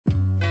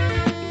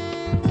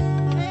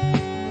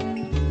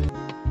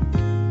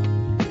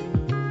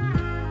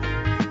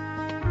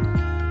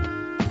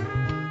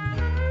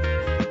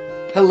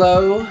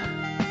Hello,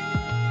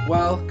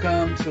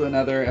 welcome to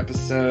another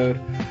episode.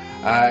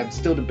 I'm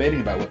still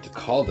debating about what to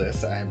call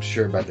this. I'm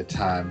sure by the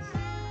time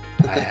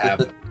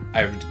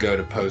I go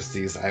to post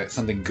these,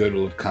 something good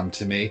will have come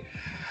to me.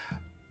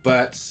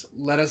 But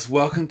let us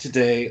welcome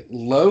today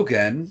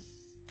Logan.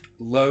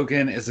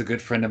 Logan is a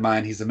good friend of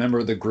mine. He's a member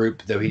of the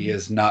group, though he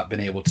has not been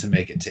able to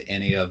make it to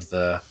any of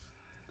the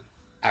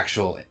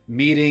actual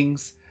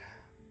meetings.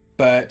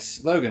 But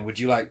Logan, would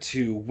you like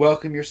to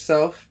welcome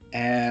yourself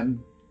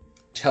and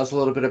tell us a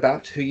little bit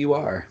about who you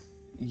are?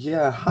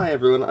 Yeah, hi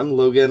everyone, I'm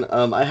Logan.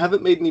 I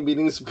haven't made any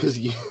meetings because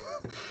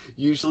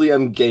usually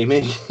I'm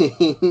gaming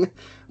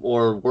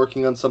or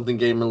working on something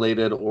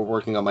game-related or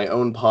working on my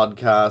own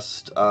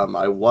podcast.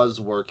 I was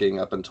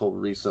working up until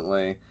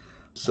recently,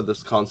 so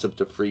this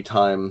concept of free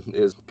time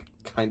is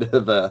kind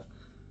of a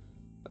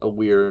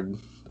weird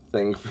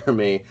thing for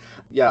me.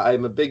 Yeah,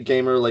 I'm a big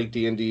gamer, like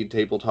D&D,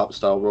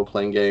 tabletop-style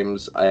role-playing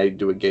games. I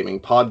do a gaming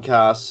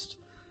podcast.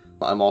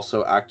 I'm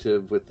also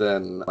active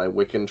within my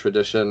Wiccan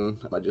tradition.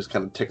 I just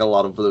kind of tick a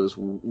lot of those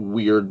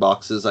weird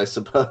boxes, I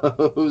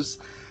suppose.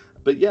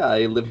 But yeah,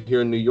 I live here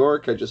in New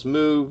York. I just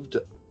moved.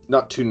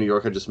 Not to New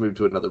York, I just moved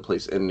to another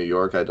place in New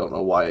York. I don't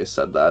know why I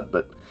said that,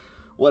 but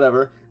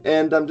whatever.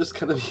 And I'm just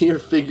kind of here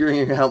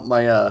figuring out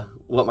my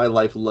what my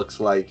life looks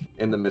like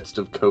in the midst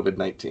of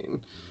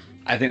COVID-19.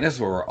 I think that's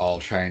what we're all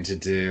trying to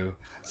do.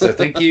 So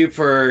thank you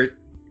for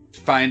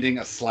finding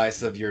a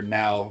slice of your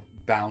now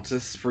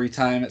bounteous free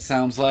time, it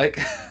sounds like,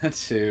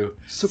 to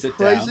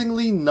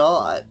surprisingly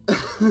not.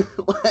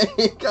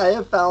 Like, I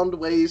have found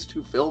ways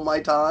to fill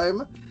my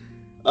time,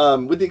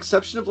 with the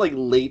exception of like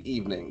late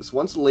evenings.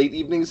 Once late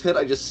evenings hit,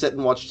 I just sit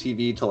and watch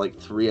TV till like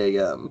 3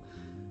 a.m.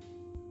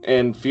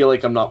 and feel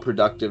like I'm not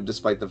productive,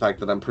 despite the fact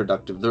that I'm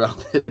productive throughout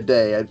the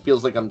day. It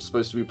feels like I'm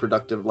supposed to be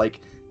productive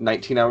like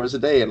 19 hours a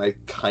day, and I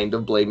kind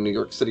of blame New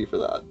York City for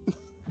that.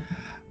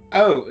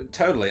 Oh,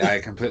 totally. I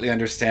completely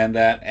understand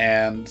that,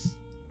 and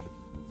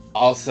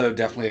also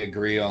definitely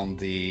agree on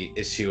the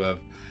issue of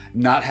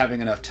not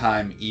having enough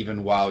time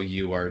even while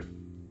you are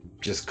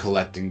just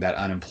collecting that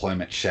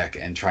unemployment check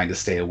and trying to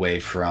stay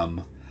away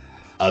from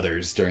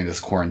others during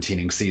this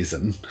quarantining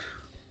season.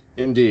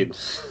 Indeed.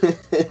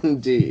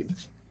 Indeed.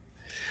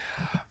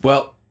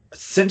 Well,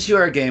 since you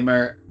are a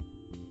gamer,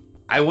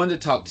 I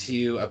wanted to talk to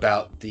you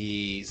about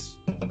the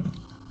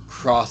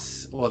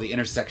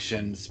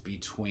intersections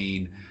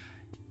between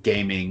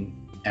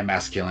gaming and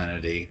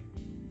masculinity.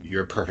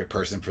 You're a perfect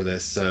person for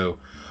this. So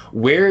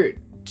where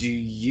do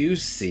you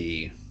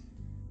see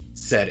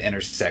said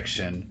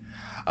intersection?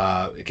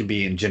 It can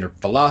be in gender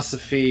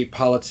philosophy,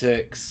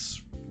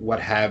 politics, what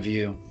have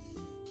you.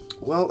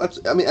 Well, I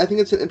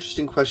think it's an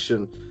interesting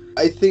question.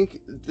 I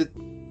think that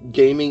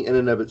gaming in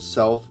and of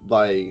itself,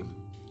 by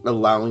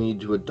allowing you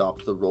to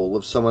adopt the role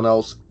of someone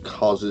else,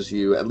 causes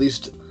you, at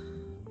least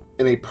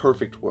in a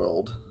perfect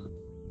world,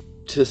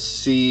 to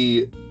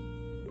see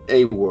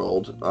a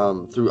world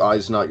through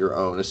eyes not your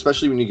own,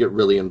 especially when you get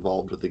really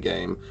involved with the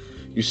game.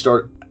 You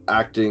start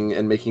acting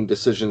and making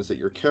decisions that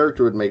your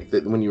character would make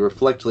that when you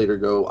reflect later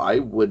go, I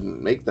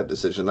wouldn't make that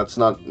decision. That's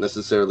not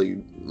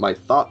necessarily my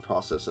thought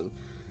process, and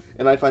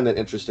I find that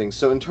interesting.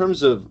 So in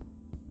terms of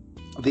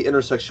the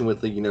intersection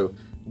with the,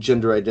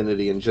 gender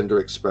identity and gender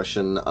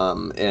expression,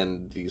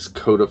 and these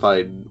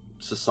codified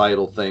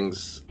societal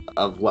things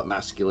of what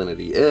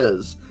masculinity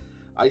is,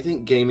 I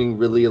think gaming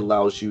really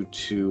allows you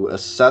to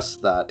assess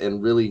that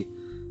and really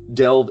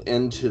delve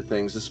into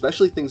things,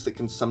 especially things that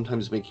can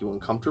sometimes make you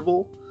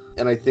uncomfortable.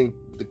 And I think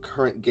the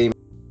current game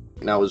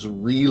now is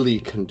really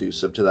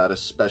conducive to that,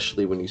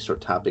 especially when you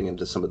start tapping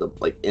into some of the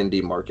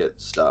indie market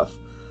stuff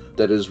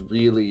that is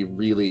really,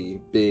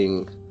 really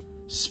being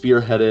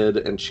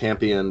spearheaded and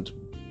championed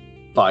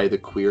by the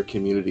queer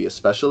community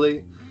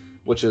especially,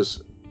 which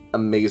is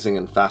amazing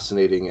and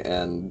fascinating,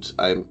 and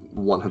I'm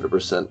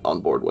 100%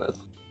 on board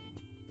with.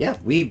 Yeah,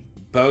 we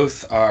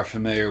both are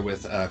familiar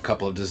with a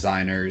couple of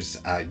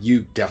designers.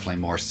 You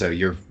definitely more so.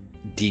 You're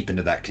deep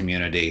into that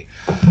community.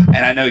 And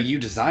I know you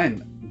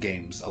design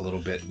games a little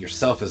bit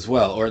yourself as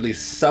well, or at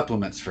least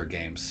supplements for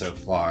games so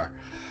far.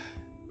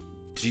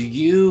 Do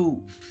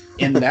you,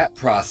 in that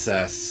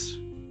process,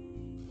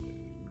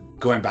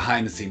 going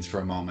behind the scenes for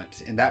a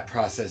moment, in that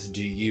process,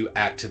 do you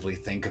actively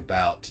think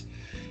about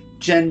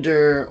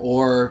gender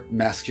or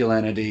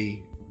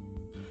masculinity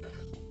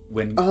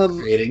when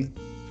creating?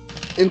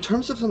 In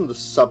terms of some of the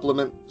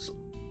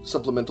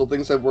supplemental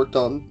things I've worked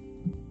on,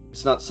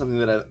 it's not something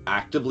that I've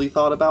actively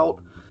thought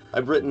about.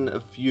 I've written a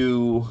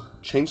few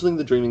Changeling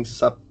the Dreaming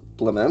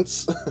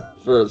supplements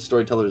for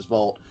Storyteller's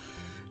Vault,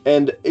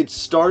 and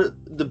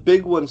the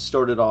big one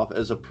started off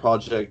as a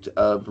project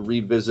of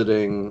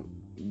revisiting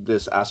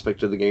this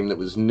aspect of the game that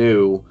was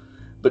new,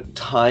 but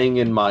tying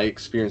in my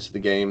experience of the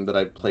game that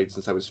I've played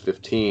since I was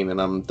 15,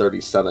 and I'm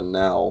 37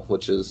 now,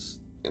 which is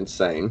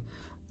insane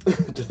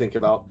to think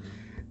about.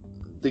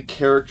 The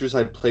characters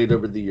I'd played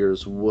over the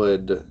years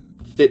would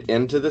fit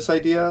into this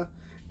idea.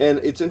 And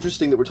it's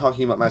interesting that we're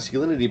talking about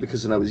masculinity,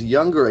 because when I was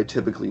younger, I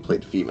typically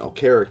played female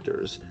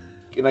characters.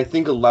 And I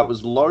think a lot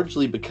was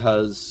largely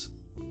because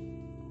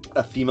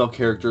a female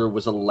character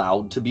was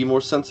allowed to be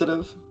more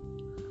sensitive.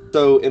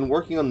 So in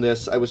working on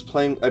this, I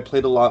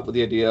played a lot with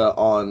the idea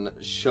on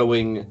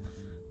showing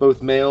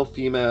both male,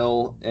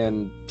 female,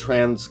 and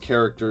trans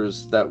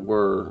characters that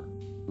were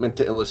meant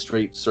to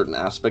illustrate certain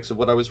aspects of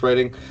what I was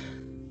writing.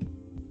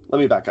 Let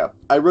me back up.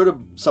 I wrote a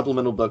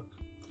supplemental book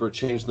for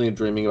Changeling and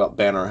Dreaming about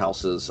banner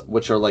houses,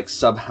 which are like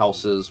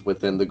sub-houses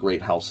within the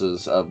great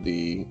houses of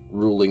the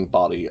ruling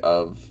body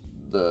of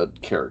the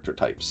character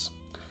types,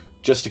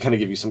 just to kind of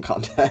give you some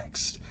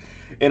context.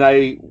 And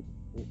I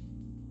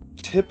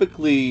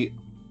typically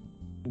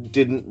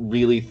didn't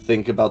really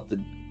think about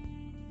the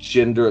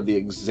gender of the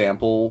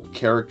example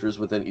characters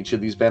within each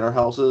of these banner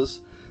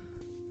houses,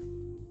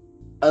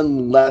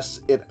 unless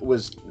it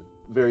was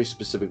very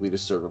specifically to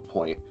serve a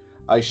point.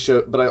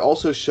 But I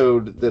also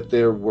showed that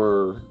there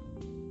were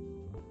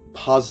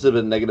positive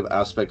and negative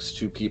aspects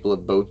to people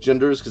of both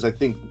genders, because I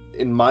think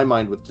in my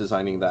mind with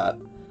designing that,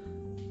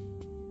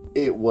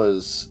 it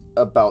was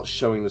about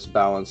showing this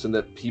balance and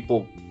that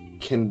people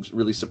can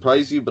really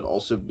surprise you but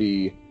also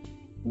be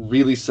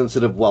really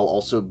sensitive while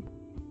also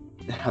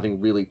having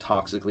really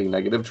toxically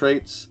negative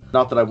traits.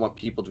 Not that I want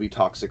people to be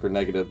toxic or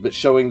negative, but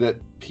showing that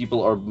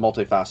people are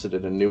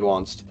multifaceted and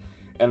nuanced.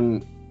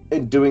 And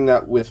in doing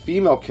that with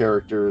female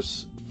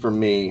characters, for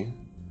me,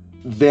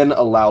 then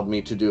allowed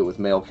me to do it with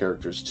male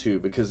characters too,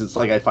 because it's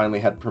like I finally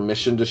had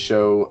permission to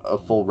show a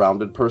full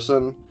rounded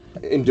person.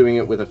 In doing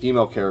it with a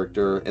female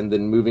character and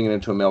then moving it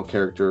into a male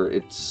character,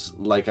 it's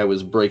like I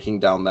was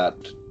breaking down that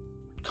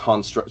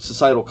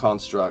societal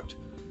construct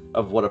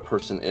of what a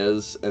person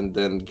is, and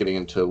then getting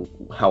into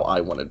how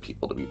I wanted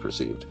people to be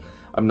perceived.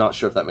 I'm not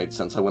sure if that made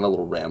sense. I went a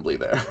little rambly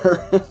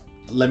there.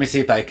 Let me see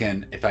if I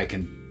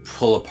can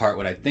pull apart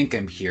what I think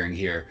I'm hearing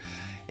here.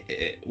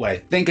 What I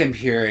think I'm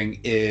hearing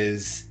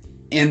is,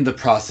 in the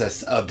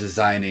process of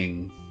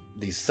designing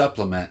these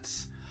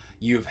supplements,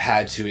 you've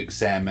had to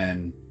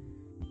examine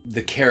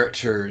the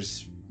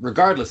characters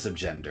regardless of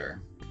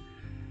gender.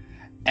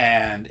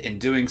 And in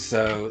doing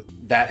so,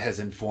 that has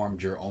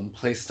informed your own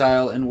play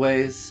style in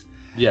ways.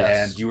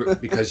 Yes. And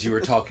because you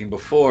were talking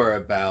before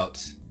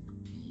about,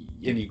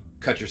 and you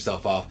cut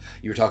yourself off,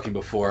 you were talking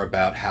before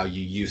about how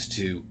you used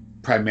to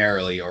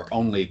primarily or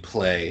only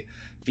play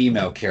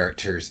female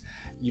characters.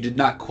 You did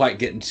not quite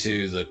get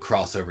into the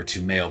crossover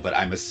to male, but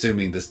I'm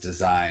assuming this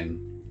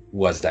design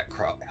was that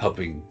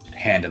helping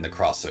hand in the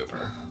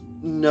crossover.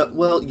 No,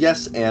 well,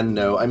 yes and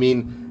no. I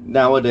mean,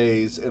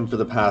 nowadays, and for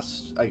the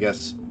past, I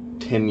guess,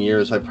 10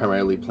 years, I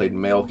primarily played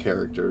male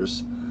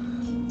characters.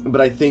 But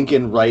I think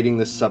in writing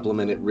this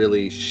supplement, it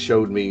really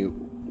showed me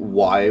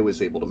why I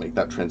was able to make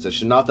that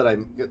transition. Not that I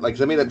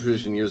made that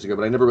transition years ago,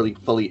 but I never really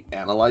fully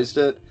analyzed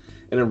it.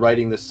 And in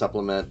writing this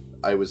supplement,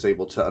 I was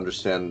able to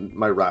understand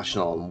my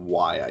rationale and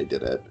why I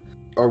did it,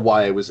 or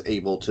why I was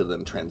able to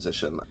then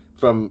transition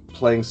from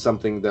playing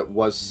something that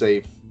was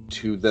safe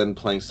to then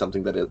playing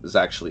something that is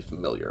actually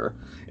familiar.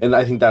 And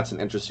I think that's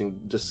an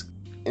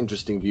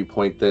interesting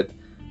viewpoint, that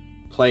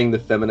playing the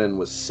feminine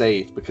was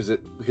safe because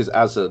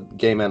as a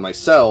gay man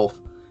myself,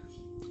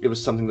 it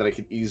was something that I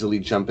could easily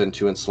jump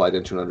into and slide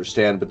into and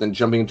understand. But then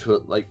jumping into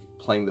it, like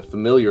playing the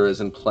familiar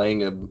as in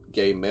playing a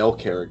gay male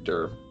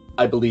character,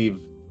 I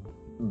believe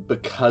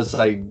because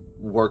I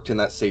worked in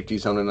that safety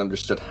zone and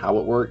understood how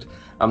it worked,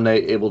 I'm now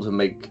able to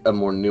make a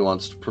more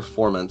nuanced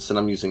performance, and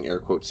I'm using air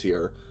quotes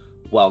here,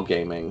 while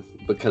gaming,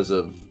 because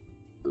of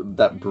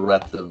that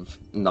breadth of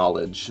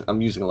knowledge.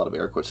 I'm using a lot of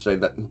air quotes today,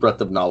 that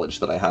breadth of knowledge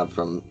that I have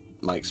from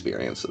my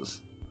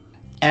experiences.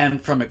 And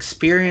from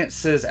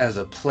experiences as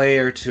a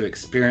player to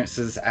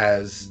experiences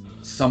as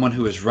someone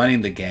who is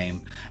running the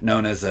game,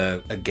 known as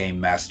a game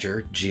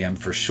master, GM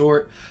for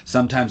short,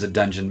 sometimes a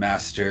dungeon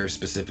master,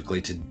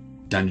 specifically to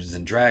Dungeons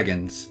and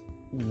Dragons.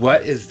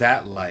 What is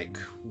that like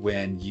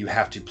when you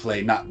have to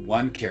play not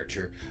one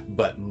character,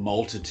 but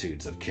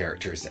multitudes of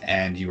characters,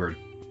 and you are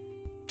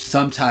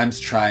sometimes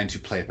trying to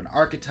play up an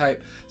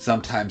archetype,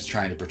 sometimes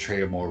trying to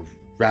portray a more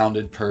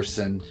rounded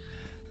person?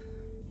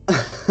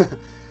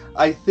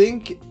 I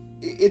think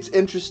it's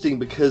interesting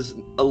because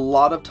a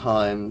lot of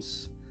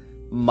times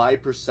my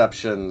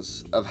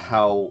perceptions of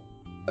how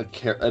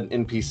an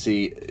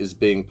NPC is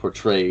being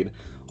portrayed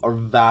are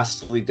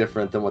vastly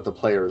different than what the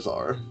players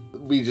are.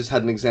 We just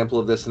had an example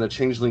of this in a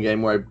Changeling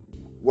game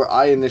where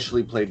I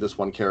initially played this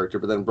one character,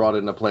 but then brought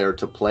in a player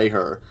to play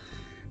her.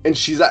 And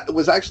she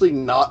was actually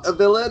not a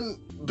villain,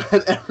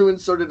 but everyone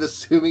started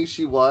assuming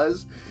she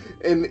was.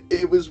 And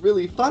it was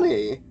really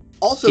funny.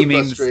 Also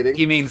frustrating.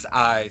 He means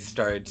I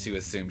started to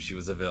assume she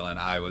was a villain.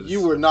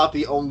 You were not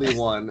the only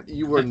one.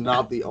 You were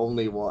not the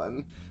only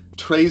one.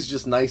 Trey's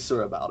just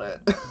nicer about it.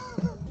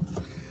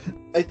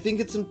 I think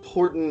it's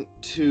important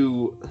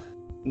to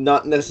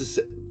not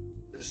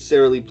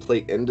necessarily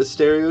play into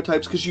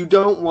stereotypes, because you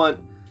don't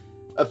want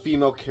a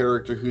female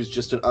character who's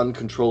just an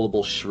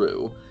uncontrollable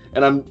shrew.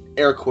 And I'm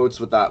air quotes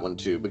with that one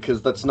too,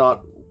 because that's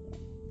not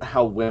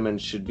how women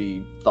should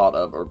be thought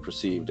of or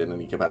perceived in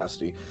any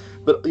capacity.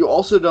 But you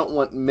also don't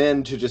want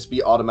men to just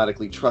be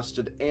automatically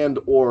trusted and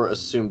or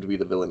assumed to be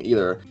the villain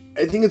either.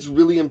 I think it's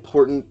really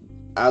important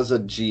as a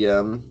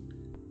GM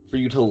for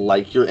you to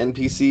like your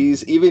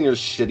NPCs, even your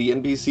shitty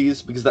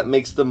NPCs, because that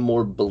makes them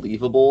more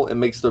believable and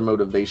makes their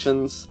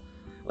motivations,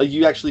 like,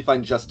 you actually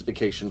find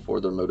justification for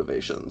their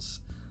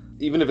motivations.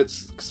 Even if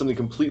it's something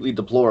completely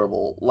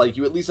deplorable, like,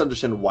 you at least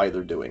understand why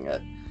they're doing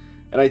it.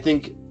 And I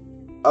think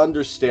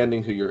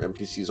understanding who your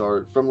NPCs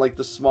are, from, like,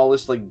 the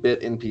smallest, like,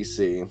 bit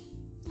NPC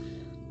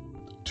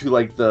to,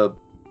 like, the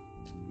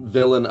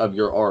villain of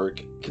your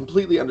arc,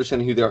 completely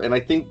understanding who they are, and I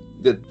think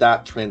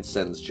that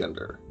transcends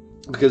gender.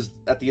 Because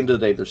at the end of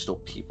the day, they're still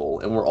people,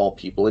 and we're all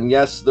people. And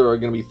yes, there are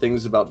going to be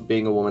things about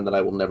being a woman that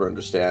I will never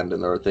understand,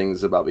 and there are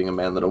things about being a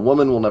man that a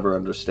woman will never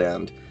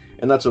understand,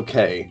 and that's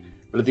okay.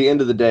 But at the end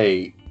of the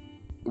day,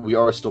 we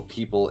are still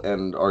people,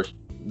 and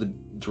the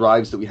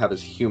drives that we have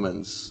as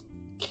humans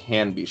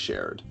can be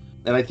shared.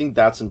 And I think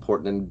that's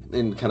important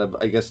in kind of,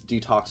 I guess,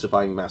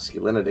 detoxifying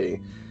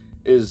masculinity,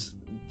 is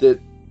that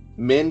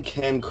men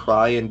can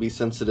cry and be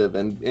sensitive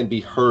and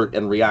be hurt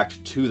and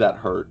react to that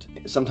hurt,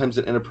 sometimes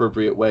in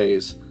inappropriate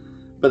ways.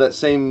 But that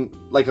same,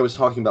 like I was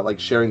talking about, like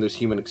sharing those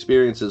human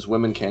experiences,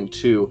 women can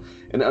too.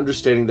 And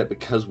understanding that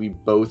because we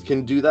both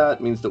can do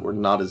that means that we're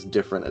not as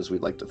different as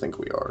we'd like to think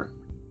we are.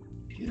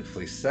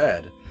 Beautifully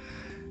said.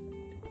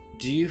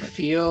 Do you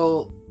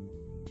feel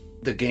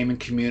the gaming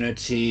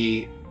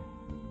community,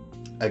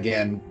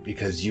 again,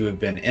 because you have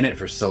been in it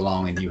for so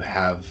long and you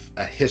have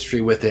a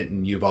history with it,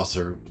 and you've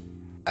also,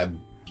 I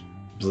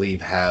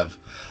believe, have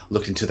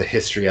looked into the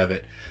history of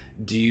it,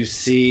 do you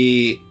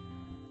see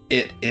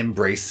it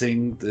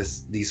embracing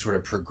these sort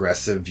of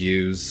progressive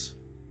views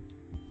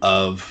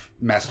of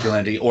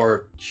masculinity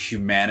or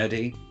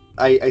humanity?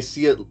 I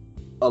see it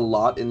a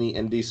lot in the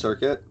indie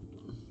circuit,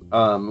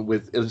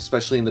 with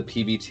especially in the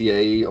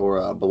PBTA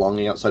or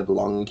belonging outside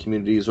belonging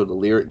communities or the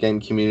lyric game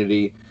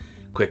community.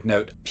 Quick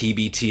note: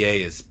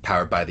 PBTA is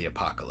Powered by the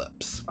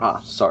Apocalypse.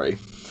 Sorry.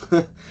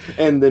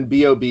 And then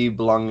BOB,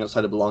 belonging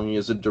outside of belonging,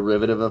 is a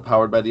derivative of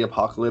Powered by the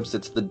Apocalypse.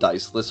 It's the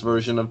diceless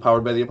version of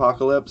Powered by the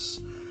Apocalypse.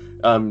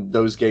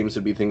 Those games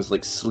would be things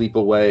like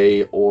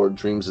Sleepaway or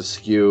Dreams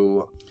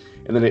Askew.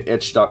 And then at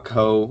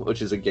itch.co,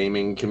 which is a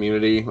gaming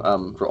community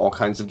for all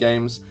kinds of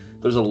games.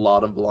 There's a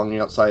lot of belonging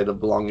outside of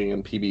belonging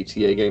and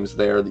PBTA games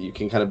there that you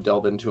can kind of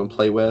delve into and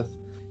play with.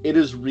 It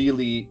is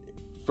really,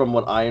 from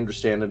what I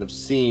understand and have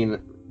seen,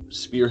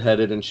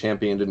 spearheaded and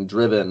championed and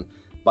driven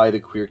by the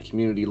queer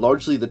community,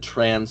 largely the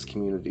trans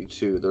community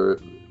too.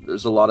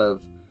 There's a lot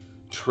of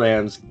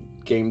trans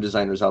game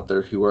designers out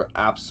there who are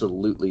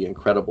absolutely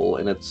incredible,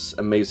 and it's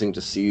amazing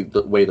to see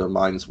the way their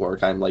minds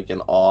work. I'm like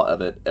in awe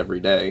of it every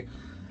day.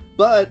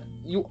 But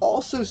you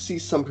also see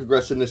some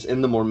progressiveness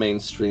in the more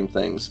mainstream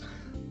things.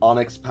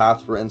 Onyx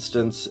Path, for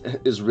instance,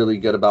 is really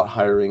good about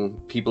hiring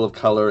people of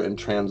color and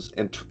trans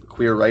and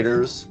queer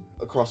writers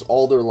across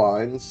all their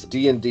lines.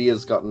 D&D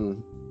has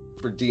gotten,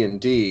 for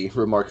D&D,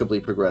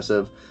 remarkably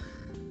progressive.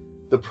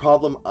 The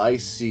problem I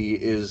see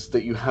is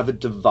that you have a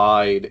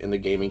divide in the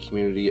gaming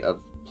community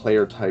of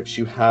player types.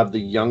 You have the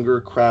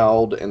younger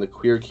crowd and the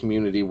queer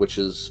community, which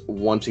is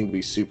wanting to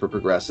be super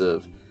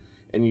progressive,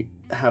 and you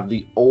have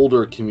the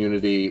older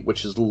community,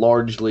 which is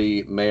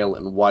largely male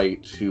and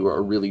white, who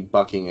are really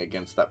bucking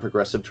against that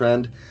progressive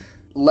trend.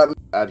 Let me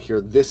add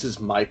here, this is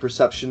my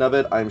perception of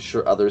it. I'm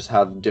sure others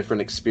have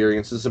different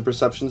experiences and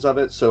perceptions of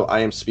it, so I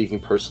am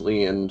speaking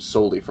personally and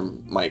solely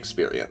from my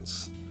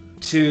experience.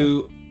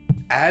 To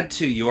add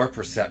to your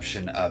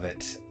perception of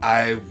it,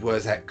 I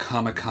was at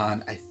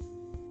Comic-Con, I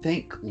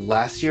think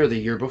last year or the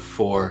year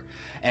before,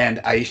 and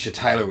Aisha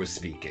Tyler was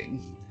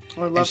speaking.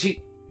 Oh, I love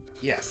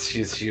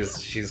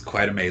she's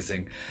quite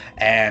amazing.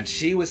 And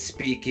she was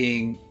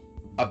speaking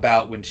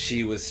about when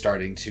she was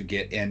starting to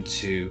get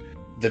into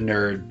the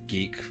nerd,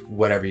 geek,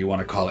 whatever you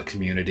want to call it,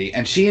 community.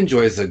 And she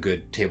enjoys a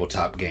good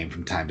tabletop game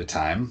from time to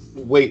time.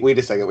 Wait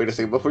a second.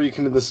 Before you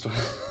come to the story,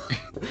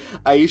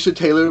 Aisha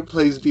Taylor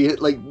plays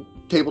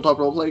tabletop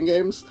role-playing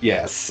games?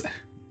 Yes.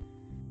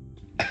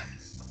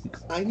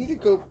 I need to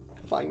go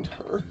find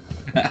her.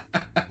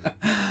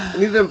 I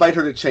need to invite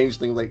her to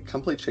Changeling. Like,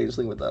 come play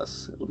Changeling with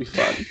us. It'll be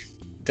fun.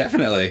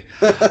 Definitely.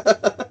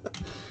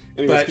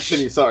 Anyways,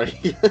 continue.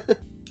 Sorry.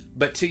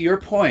 But to your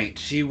point,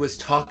 she was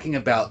talking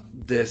about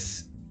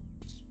this,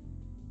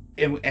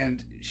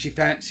 and she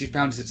found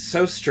it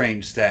so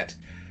strange that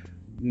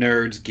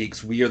nerds,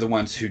 geeks, we are the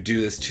ones who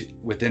do this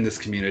within this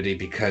community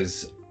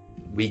because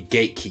we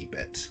gatekeep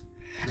it.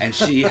 And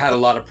she had a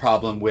lot of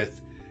problem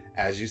with,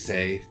 as you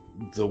say,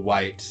 the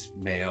white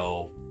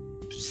male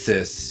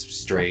cis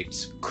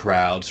straight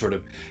crowd sort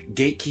of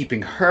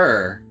gatekeeping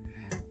her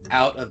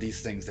out of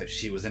these things that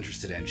she was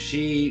interested in.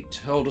 She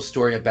told a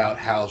story about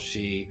how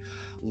she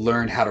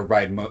learned how to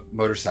ride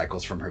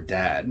motorcycles from her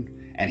dad,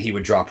 and he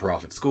would drop her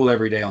off at school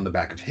every day on the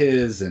back of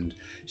his, and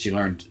she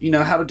learned,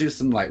 how to do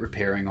some light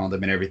repairing on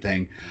them and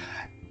everything.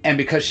 And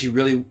because she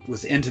really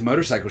was into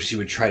motorcycles, she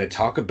would try to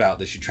talk about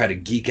this. She'd try to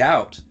geek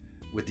out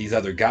with these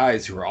other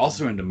guys who were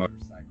also into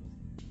motorcycles.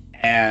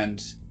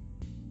 And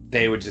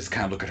they would just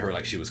kind of look at her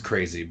like she was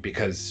crazy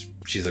because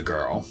she's a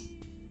girl.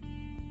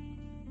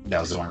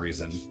 That was the only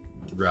reason.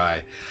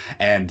 Right.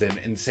 And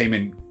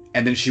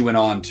then she went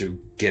on to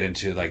get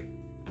into like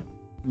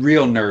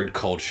real nerd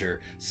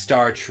culture,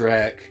 Star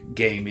Trek,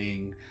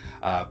 gaming,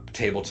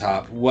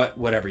 tabletop, what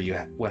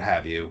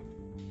have you.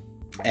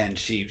 And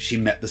she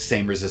met the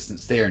same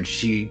resistance there, and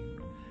she,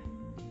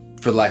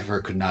 for the life of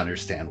her, could not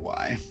understand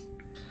why.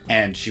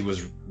 And she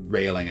was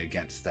railing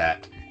against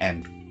that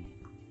and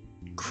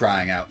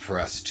crying out for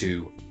us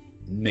to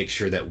make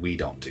sure that we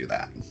don't do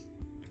that.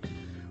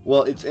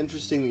 Well, it's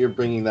interesting that you're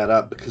bringing that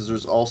up, because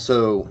there's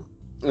also,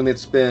 and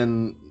it's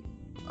been,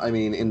 I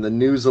mean, in the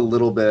news a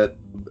little bit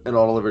and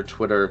all over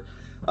Twitter.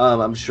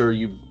 I'm sure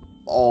you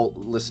all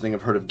listening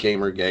have heard of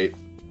Gamergate,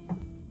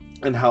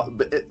 and how,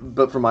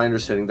 but from my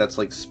understanding, that's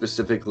like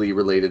specifically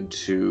related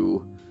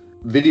to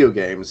video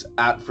games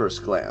at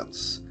first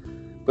glance.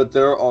 But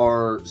there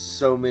are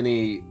so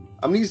many,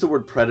 I'm going to use the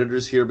word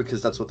predators here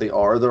because that's what they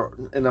are.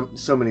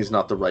 So many is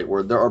not the right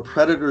word. There are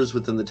predators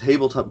within the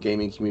tabletop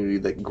gaming community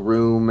that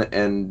groom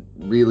and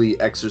really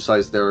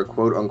exercise their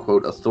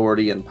quote-unquote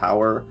authority and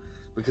power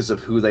because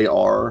of who they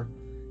are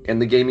in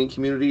the gaming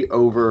community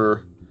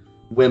over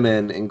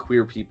women and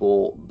queer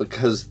people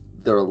because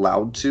they're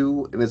allowed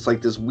to. And it's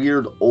like this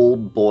weird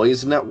old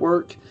boys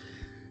network.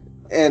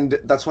 And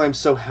that's why I'm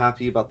so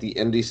happy about the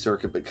indie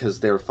circuit, because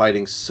they're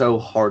fighting so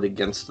hard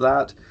against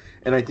that.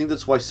 And I think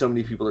that's why so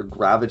many people are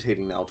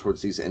gravitating now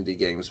towards these indie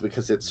games,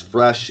 because it's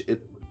fresh,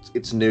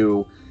 it's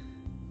new,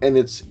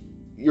 and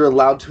you're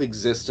allowed to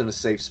exist in a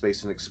safe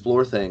space and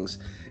explore things.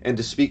 And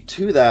to speak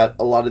to that,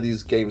 a lot of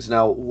these games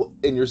now,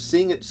 and you're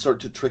seeing it start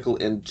to trickle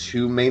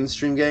into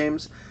mainstream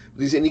games,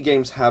 these indie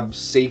games have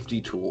safety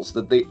tools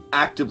that they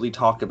actively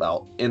talk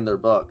about in their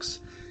books.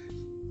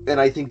 And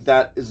I think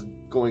that is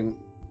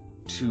going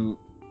to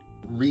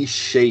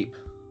reshape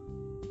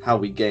how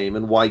we game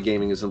and why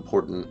gaming is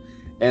important,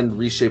 and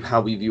reshape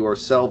how we view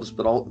ourselves,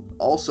 but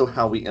also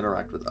how we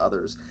interact with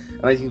others.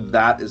 And I think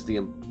that is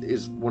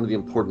one of the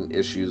important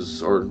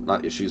issues, or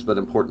not issues, but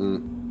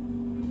important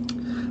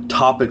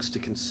topics to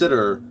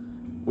consider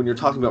when you're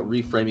talking about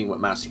reframing what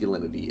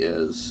masculinity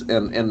is.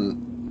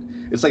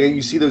 And it's like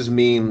you see those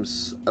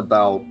memes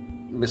about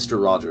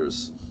Mr.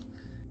 Rogers.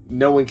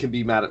 No one can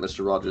be mad at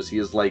Mr. Rogers. He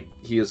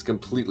is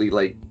completely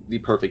like the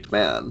perfect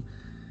man.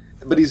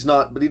 But he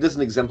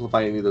doesn't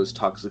exemplify any of those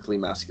toxically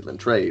masculine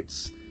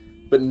traits.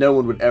 But no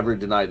one would ever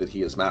deny that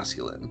he is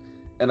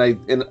masculine. And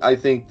I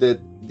think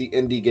that the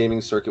indie gaming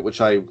circuit,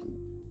 which I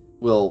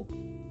will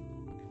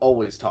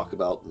always talk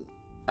about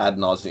ad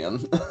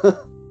nauseum,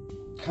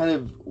 kind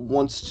of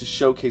wants to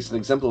showcase and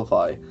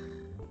exemplify,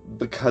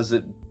 because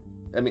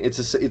it's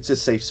a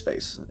safe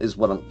space is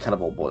what I'm kind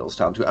of all boils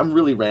down to. I'm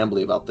really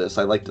rambly about this.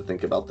 I like to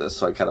think about this,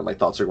 so my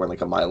thoughts are going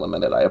like a mile a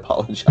minute. I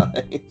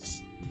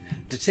apologize.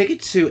 To take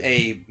it to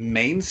a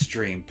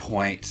mainstream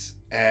point,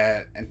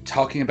 and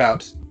talking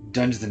about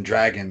Dungeons and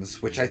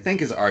Dragons, which I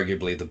think is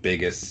arguably the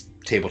biggest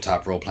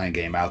tabletop role-playing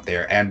game out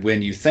there. And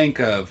when you think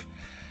of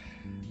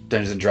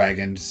Dungeons and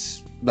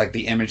Dragons, like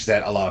the image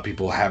that a lot of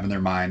people have in their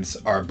minds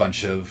are a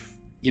bunch of,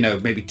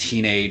 maybe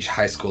teenage,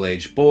 high school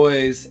age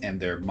boys in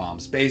their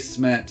mom's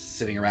basement,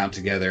 sitting around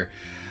together,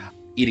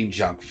 eating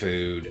junk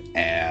food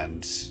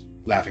and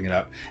laughing it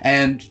up.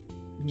 And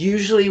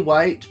usually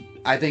white.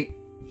 I think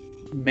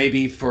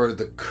maybe for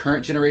the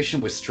current generation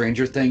with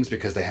Stranger Things,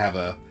 because they have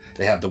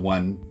the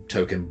one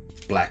token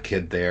black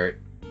kid there,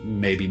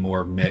 maybe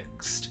more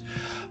mixed.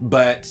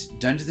 But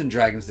Dungeons and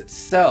Dragons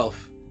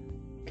itself,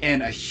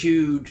 in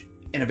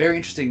a very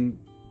interesting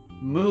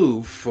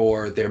move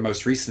for their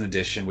most recent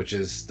edition, which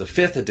is the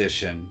 5th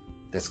edition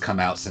that's come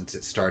out since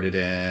it started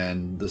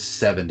in the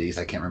 70s.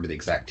 I can't remember the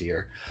exact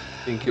year.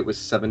 I think it was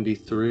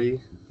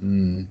 73.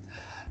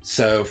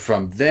 So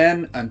from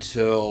then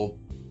until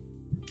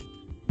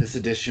this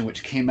edition,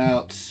 which came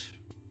out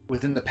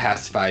within the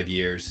past 5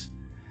 years,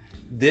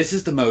 this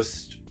is the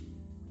most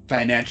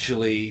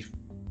financially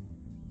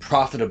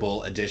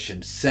profitable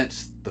edition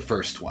since the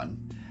first one.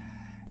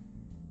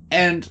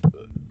 And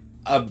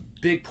a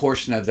big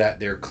portion of that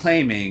they're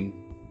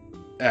claiming,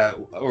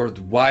 or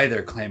why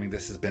they're claiming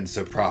this has been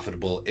so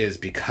profitable, is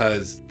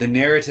because the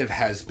narrative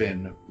has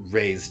been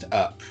raised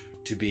up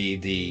to be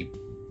the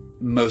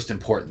most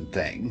important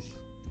thing.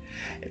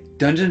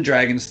 Dungeons and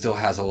Dragons still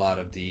has a lot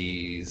of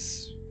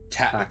these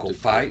tactical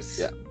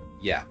fights.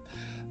 Yeah.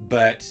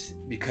 But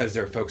because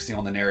they're focusing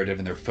on the narrative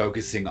and they're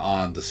focusing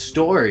on the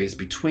stories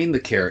between the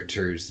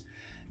characters,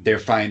 they're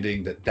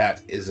finding that they're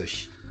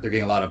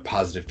getting a lot of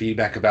positive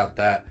feedback about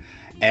that.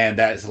 And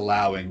that is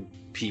allowing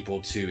people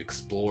to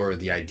explore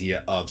the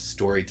idea of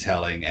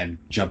storytelling and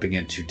jumping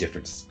into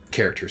different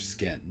character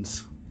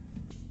skins.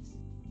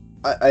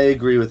 I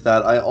agree with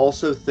that. I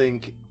also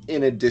think,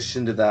 in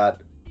addition to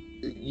that,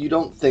 you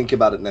don't think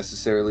about it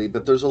necessarily,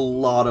 but there's a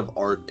lot of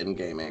art in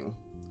gaming.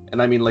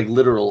 And I mean like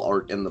literal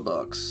art in the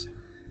books.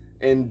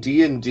 And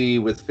D&D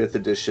with 5th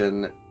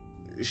edition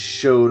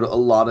showed a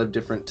lot of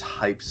different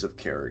types of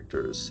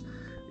characters.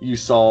 You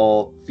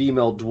saw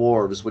female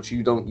dwarves, which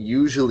you don't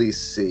usually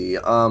see.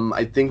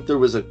 I think there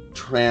was a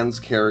trans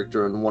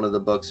character in one of the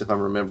books, if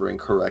I'm remembering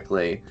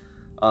correctly.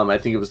 I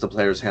think it was the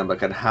Player's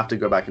Handbook. I'd have to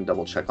go back and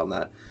double check on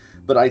that.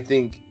 But I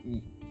think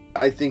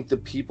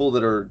the people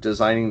that are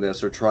designing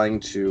this are trying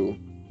to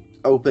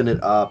open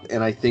it up,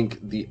 and I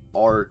think the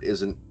art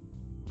is a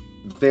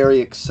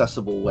very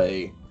accessible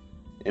way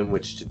in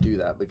which to do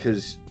that,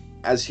 because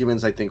as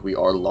humans, I think we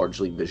are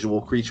largely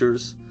visual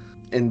creatures,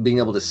 and being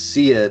able to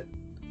see it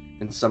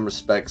in some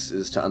respects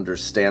is to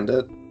understand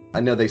it. I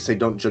know they say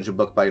don't judge a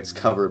book by its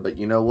cover, but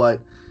you know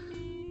what?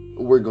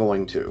 We're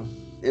going to.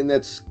 And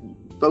that's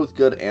both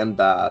good and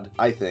bad,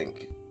 I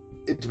think.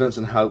 It depends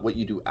on what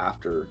you do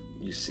after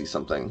you see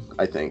something,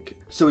 I think.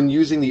 So in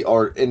using the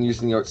art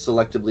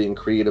selectively and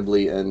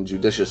creatively and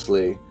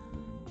judiciously,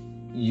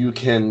 you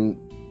can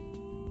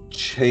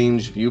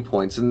change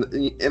viewpoints.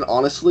 And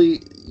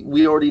honestly,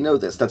 we already know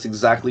this. That's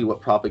exactly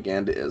what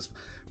propaganda is.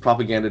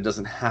 Propaganda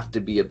doesn't have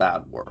to be a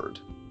bad word.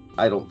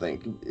 I don't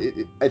think.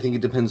 I think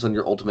it depends on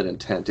your ultimate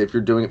intent. If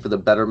you're doing it for the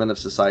betterment of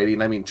society,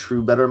 and I mean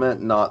true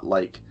betterment, not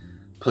like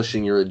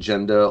pushing your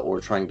agenda or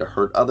trying to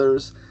hurt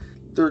others,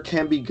 there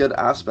can be good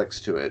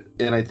aspects to it.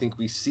 And I think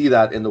we see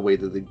that in the way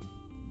that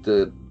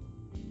the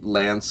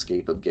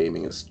landscape of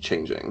gaming is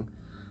changing.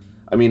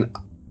 I mean,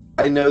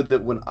 I know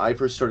that when I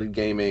first started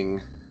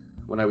gaming,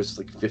 when I was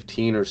like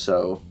 15 or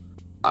so,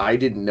 I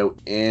didn't know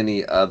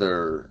any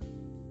other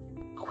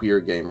queer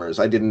gamers.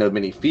 I didn't know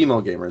many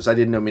female gamers. I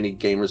didn't know many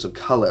gamers of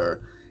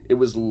color. It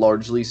was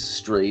largely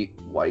straight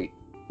white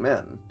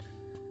men.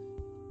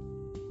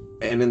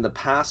 And in the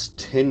past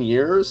 10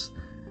 years,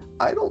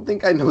 I don't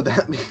think I know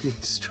that many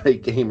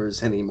straight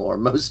gamers anymore.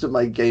 Most of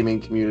my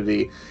gaming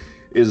community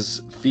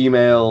is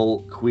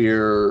female,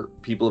 queer,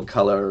 people of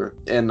color,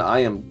 and I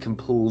am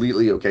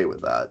completely okay with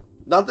that.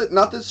 Not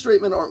that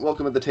straight men aren't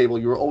welcome at the table.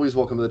 You are always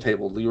welcome at the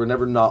table. You are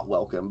never not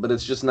welcome. But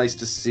it's just nice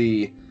to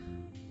see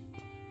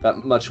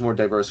that much more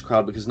diverse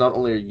crowd, because not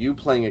only are you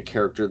playing a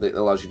character that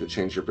allows you to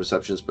change your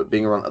perceptions, but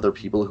being around other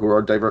people who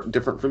are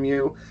different from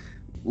you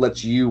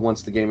lets you,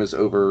 once the game is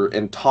over,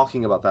 and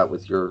talking about that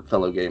with your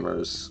fellow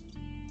gamers,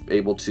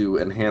 able to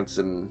enhance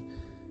and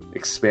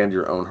expand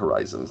your own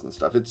horizons and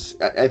stuff.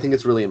 I think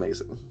it's really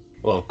amazing.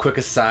 Well, quick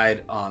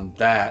aside on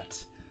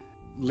that,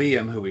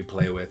 Liam, who we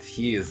play with,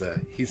 he's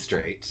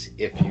straight,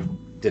 if you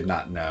did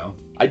not know.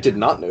 I did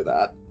not know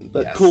that,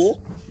 but yes.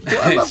 Cool.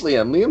 I love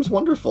Liam. Liam's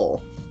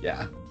wonderful.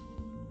 Yeah.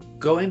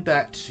 Going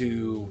back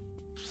to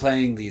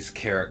playing these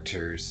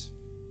characters,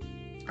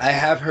 I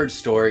have heard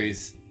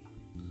stories,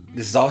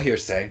 this is all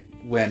hearsay,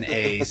 when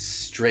a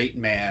straight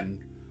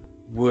man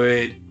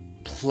would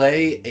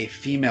play a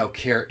female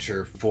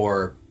character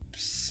for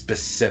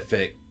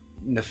specific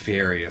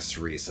nefarious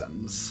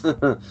reasons.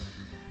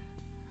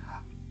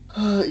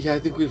 Yeah, I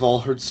think we've all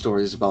heard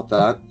stories about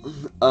that.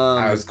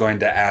 I was going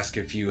to ask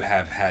if you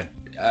have had,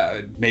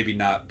 maybe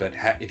not, but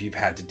if you've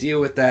had to deal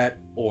with that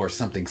or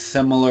something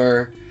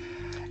similar,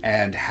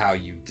 and how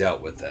you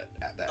dealt with it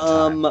at that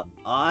time.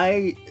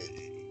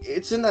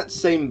 It's in that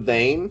same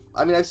vein.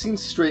 I mean, I've seen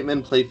straight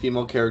men play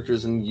female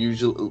characters, and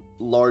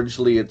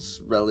largely it's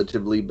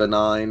relatively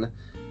benign.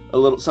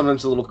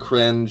 Sometimes a little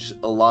cringe,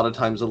 a lot of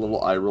times a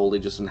little eye-rolly,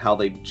 just in how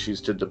they choose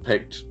to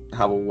depict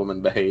how a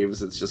woman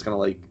behaves. It's just kind of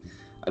like,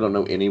 I don't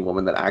know any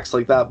woman that acts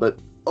like that, but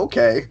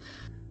okay.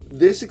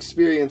 This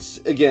experience,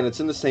 again, it's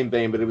in the same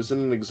vein, but it was in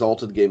an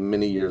Exalted game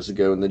many years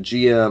ago, and the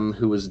GM,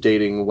 who was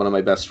dating one of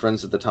my best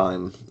friends at the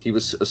time, he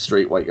was a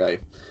straight white guy,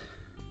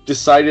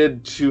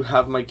 decided to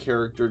have my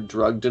character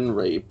drugged and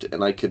raped,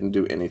 and I couldn't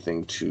do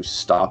anything to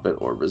stop it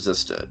or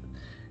resist it.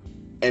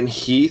 And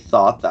he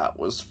thought that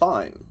was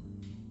fine.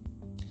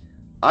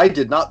 I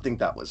did not think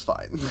that was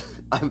fine.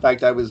 In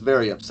fact, I was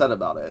very upset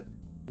about it.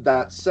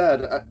 That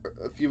said,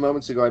 a few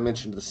moments ago I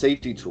mentioned the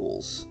safety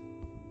tools.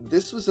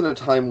 This was in a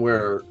time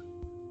where,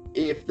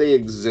 if they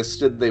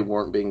existed, they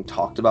weren't being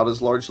talked about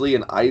as largely,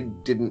 and I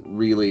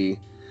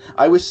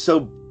was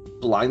so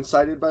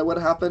blindsided by what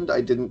happened,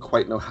 I didn't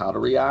quite know how to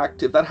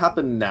react. If that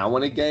happened now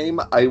in a game,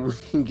 I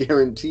can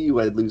guarantee you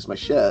I'd lose my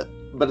shit.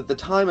 But at the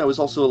time, I was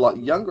also a lot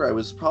younger. I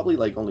was probably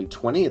like only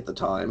 20 at the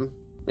time,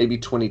 maybe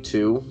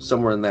 22,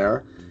 somewhere in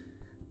there,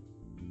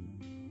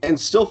 and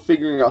still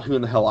figuring out who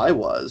in the hell I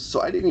was,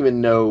 so I didn't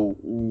even know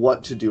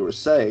what to do or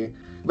say.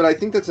 But I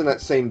think that's in that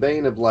same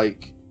vein of,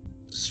 like,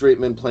 straight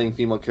men playing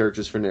female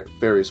characters for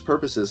nefarious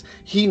purposes.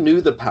 He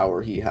knew the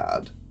power he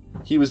had.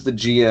 He was the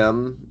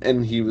GM,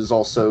 and he was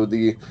also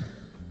the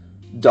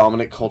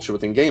dominant culture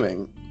within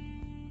gaming.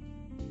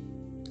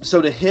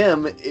 So to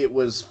him, it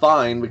was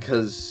fine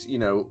because, you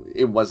know,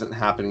 it wasn't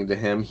happening to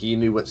him. He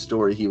knew what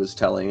story he was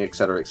telling,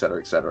 etc., etc.,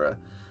 etc.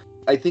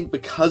 I think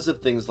because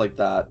of things like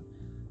that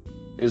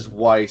is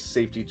why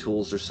safety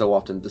tools are so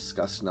often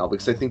discussed now,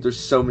 because I think there's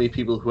so many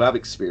people who have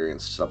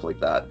experienced stuff like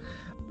that.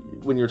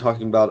 When you're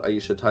talking about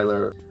Aisha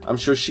Tyler, I'm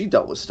sure she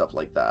dealt with stuff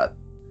like that.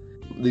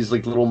 These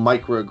like little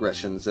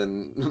microaggressions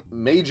and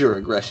major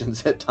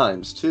aggressions at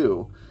times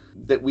too,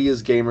 that we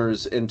as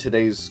gamers in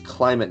today's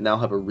climate now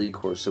have a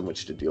recourse in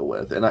which to deal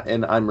with,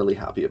 and I'm really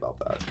happy about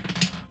that.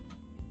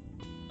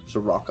 There's a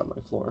rock on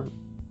my floor.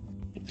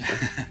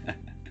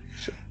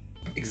 Sure.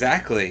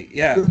 Exactly.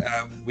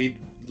 Yeah.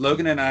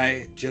 Logan and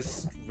I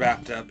just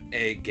wrapped up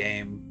a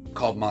game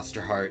called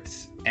Monster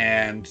Hearts,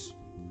 and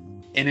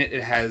in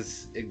it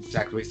has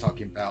exactly what he's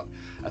talking about,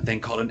 a thing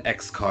called an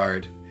X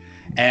card.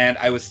 And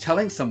I was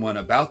telling someone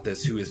about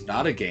this who is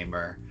not a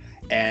gamer,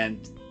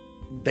 and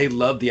they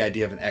love the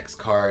idea of an X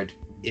card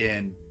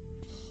in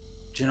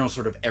general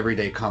sort of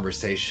everyday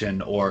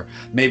conversation, or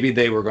maybe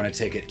they were going to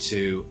take it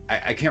to,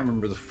 I can't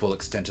remember the full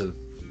extent of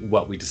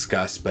what we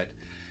discussed, but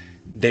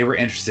they were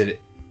interested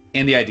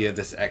in the idea of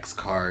this X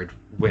card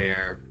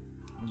where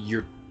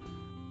you're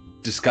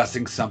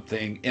discussing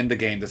something in the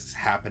game that's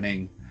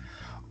happening,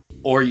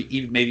 or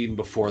maybe even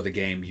before the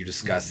game you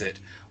discuss it.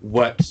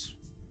 What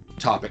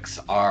topics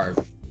are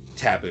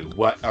taboo?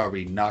 What are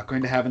we not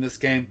going to have in this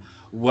game?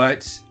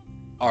 What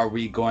are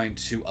we going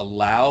to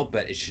allow,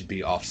 but it should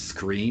be off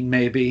screen,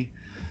 maybe?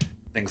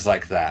 Things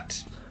like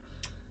that.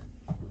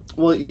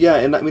 Well, yeah,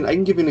 and I mean, I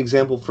can give you an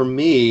example. For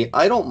me,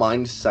 I don't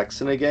mind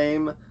sex in a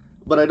game,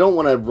 but I don't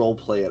want to role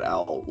play it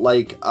out.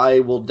 Like,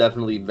 I will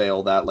definitely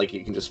veil that, like,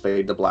 it can just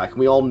fade to black. And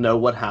we all know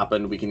what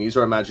happened. We can use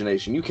our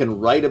imagination. You can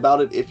write about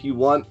it if you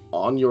want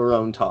on your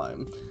own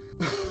time.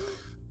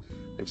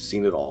 I've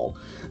seen it all.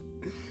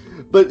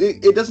 But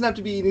it doesn't have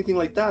to be anything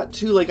like that,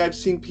 too. Like, I've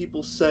seen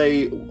people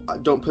say,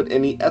 don't put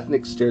any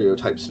ethnic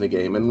stereotypes in a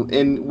game.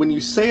 And when you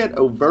say it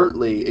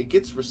overtly, it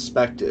gets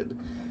respected.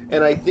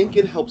 And I think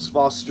it helps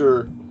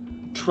foster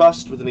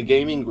trust within a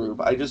gaming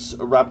group. I just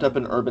wrapped up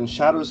an Urban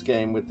Shadows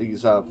game with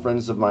these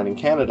friends of mine in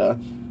Canada,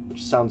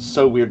 which sounds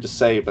so weird to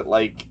say, but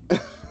like,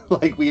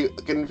 like we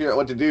couldn't figure out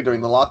what to do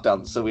during the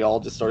lockdown, so we all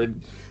just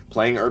started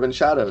playing Urban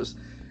Shadows.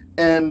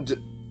 And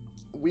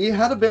we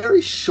had a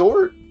very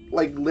short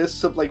like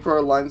lists of like for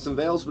our lines and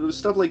veils, but it was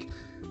stuff like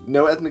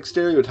no ethnic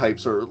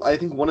stereotypes, or I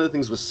think one of the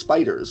things was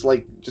spiders,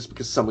 like just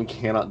because someone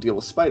cannot deal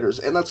with spiders,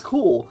 and that's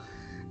cool.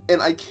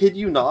 And I kid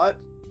you not,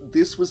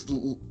 this was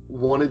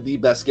one of the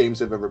best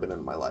games I've ever been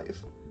in my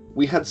life.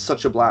 We had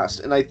such a blast,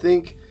 and I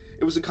think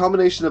it was a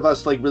combination of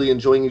us like really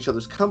enjoying each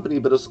other's company,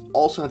 but us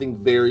also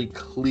having very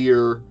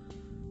clear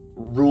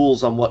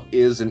rules on what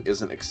is and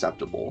isn't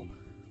acceptable.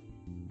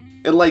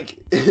 And like,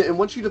 and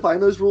once you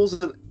define those rules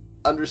and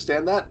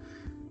understand that,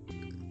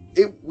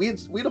 we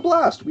had a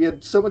blast. We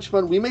had so much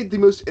fun. We made the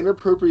most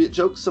inappropriate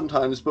jokes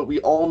sometimes, but we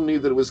all knew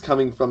that it was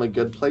coming from a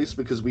good place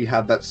because we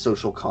had that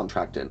social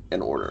contract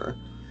in order.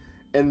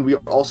 And we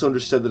also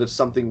understood that if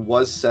something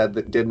was said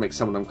that did make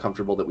someone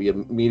uncomfortable, that we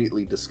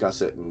immediately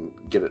discuss it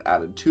and get it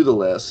added to the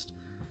list.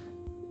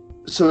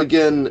 So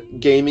again,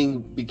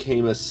 gaming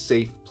became a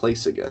safe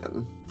place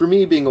again. For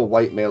me, being a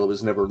white male, it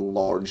was never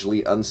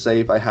largely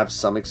unsafe. I have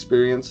some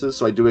experiences,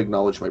 so I do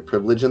acknowledge my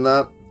privilege in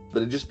that.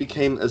 But it just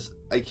became, as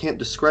I can't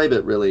describe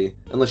it really,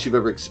 unless you've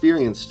ever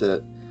experienced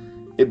it,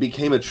 it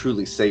became a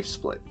truly safe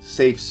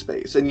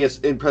space. And yes,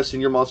 and Preston,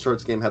 your Monster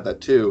Hearts game had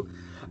that too.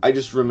 I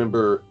just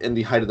remember in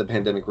the height of the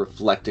pandemic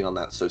reflecting on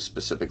that so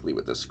specifically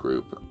with this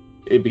group.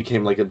 It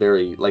became like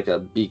a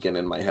beacon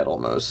in my head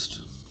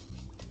almost.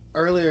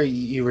 Earlier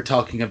you were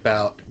talking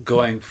about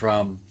going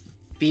from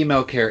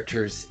female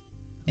characters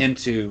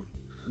into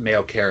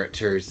male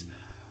characters.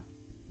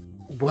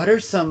 What are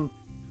some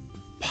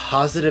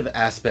positive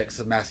aspects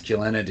of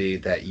masculinity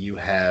that you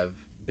have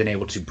been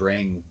able to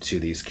bring to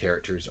these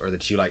characters, or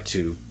that you like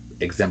to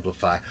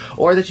exemplify,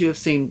 or that you have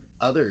seen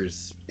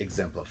others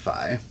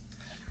exemplify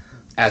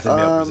as a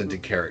male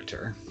presented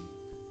character?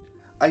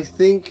 I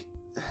think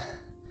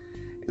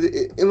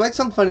it might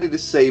sound funny to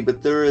say,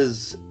 but there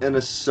is an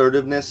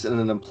assertiveness and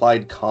an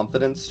implied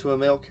confidence to a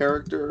male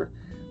character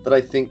that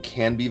I think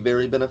can be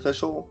very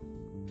beneficial.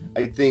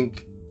 I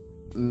think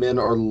men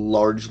are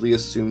largely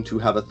assumed to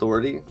have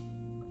authority.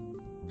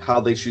 How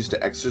they choose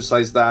to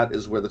exercise that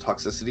is where the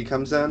toxicity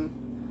comes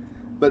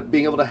in. But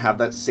being able to have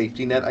that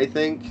safety net, I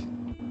think,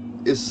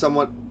 is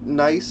somewhat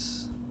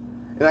nice.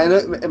 And I know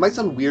it might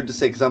sound weird to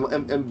say, because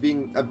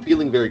I'm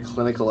feeling very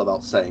clinical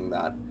about saying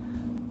that.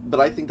 But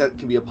I think that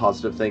can be a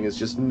positive thing, is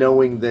just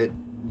knowing that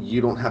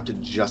you don't have to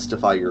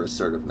justify your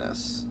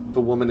assertiveness. If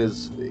a woman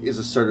is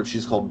assertive,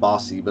 she's called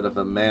bossy. But if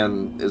a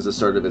man is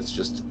assertive, it's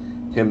just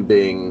him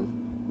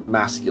being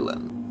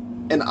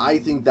masculine. And I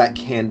think that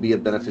can be a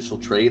beneficial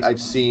trait.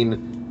 I've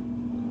seen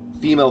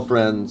female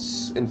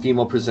friends and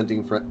female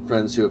presenting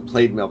friends who have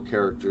played male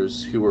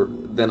characters who were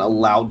then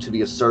allowed to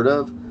be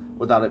assertive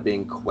without it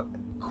being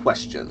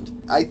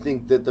questioned. I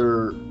think that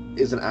there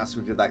is an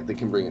aspect of that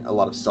can bring a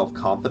lot of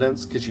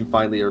self-confidence, because you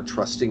finally are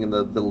trusting in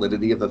the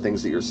validity of the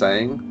things that you're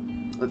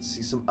saying. Let's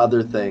see some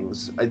other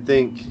things. I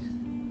think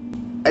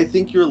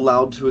you're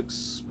allowed to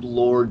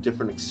explore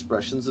different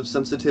expressions of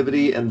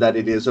sensitivity, and that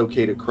it is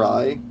okay to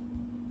cry.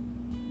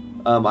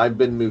 I've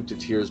been moved to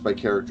tears by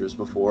characters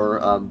before,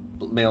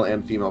 male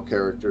and female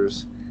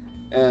characters,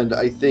 and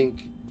I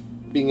think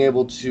being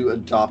able to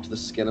adopt the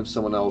skin of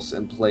someone else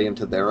and play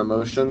into their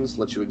emotions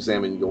lets you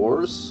examine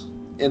yours,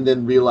 and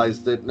then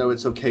realize that, no,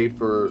 it's okay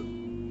for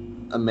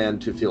a man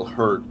to feel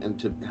hurt and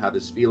to have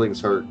his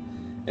feelings hurt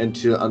and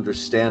to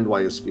understand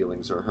why his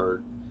feelings are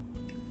hurt.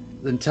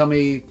 Then tell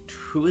me,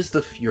 who is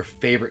your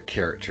favorite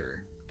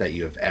character that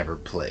you have ever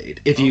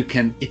played? If you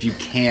can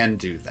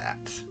do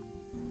that.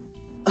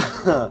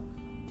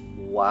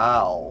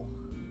 Wow.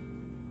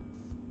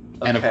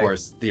 And of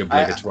course, the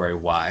obligatory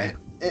why.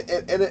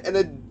 In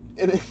a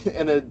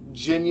in a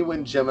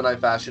genuine Gemini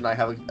fashion, I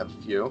have a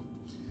few.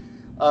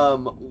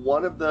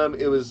 One of them,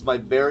 it was my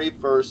very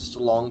first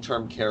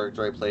long-term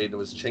character I played. It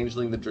was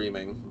Changeling the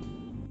Dreaming.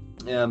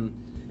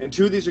 And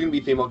two of these are going to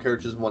be female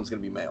characters, and one's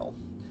going to be male.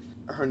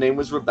 Her name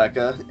was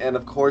Rebecca, and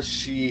of course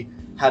she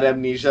had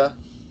amnesia.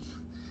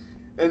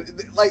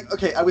 And, like,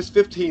 okay, I was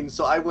 15,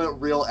 so I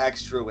went real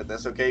extra with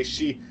this, okay?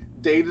 She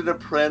dated a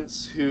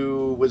prince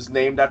who was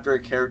named after a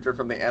character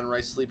from the Anne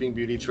Rice Sleeping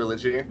Beauty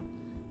trilogy.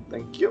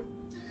 Thank you.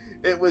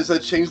 It was a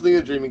Changeling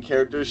the Dreaming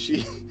character.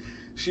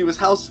 She was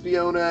House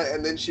Fiona,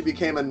 and then she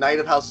became a Knight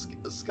of House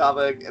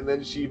Skavik, and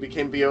then she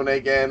became Fiona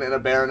again and a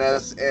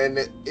Baroness, and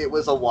it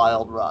was a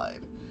wild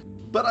ride.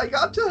 But I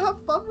got to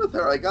have fun with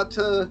her. I got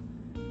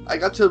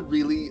to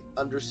really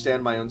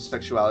understand my own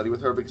sexuality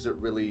with her, because it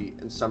really,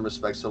 in some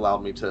respects,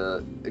 allowed me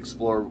to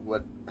explore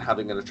what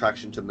having an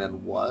attraction to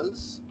men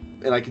was.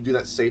 And I could do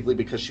that safely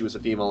because she was a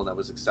female and that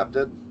was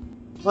accepted.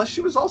 Plus,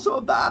 she was also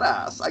a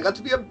badass. I got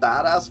to be a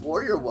badass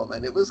warrior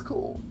woman. It was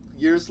cool.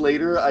 Years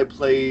later, I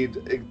played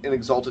an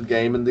Exalted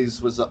game, and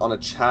this was on a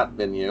chat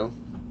venue.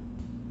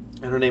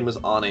 And her name was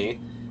Ani,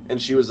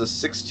 and she was a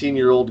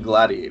 16-year-old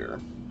gladiator.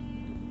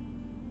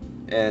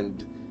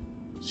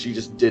 And she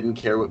just didn't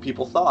care what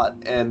people thought.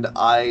 And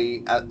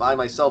I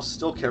myself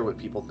still care what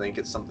people think.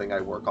 It's something I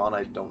work on.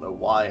 I don't know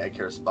why I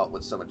care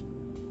about so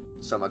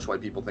much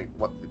what people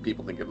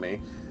think of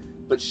me.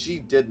 But she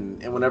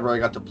didn't. And whenever I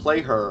got to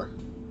play her,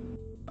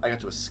 I got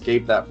to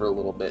escape that for a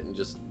little bit and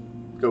just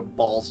go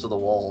balls to the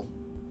wall,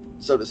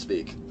 so to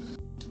speak.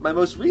 My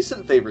most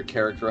recent favorite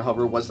character,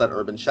 however, was that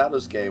Urban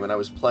Shadows game, and I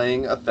was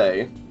playing a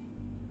Fae.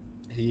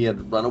 He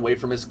had run away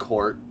from his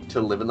court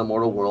to live in the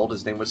mortal world.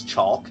 His name was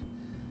Chalk.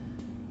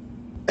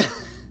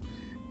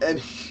 And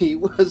he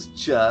was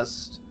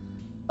just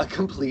a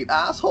complete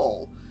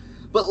asshole.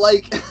 But,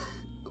 like,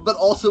 but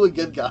also a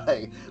good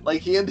guy.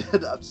 Like, he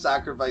ended up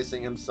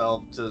sacrificing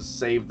himself to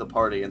save the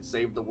party and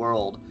save the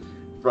world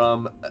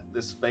from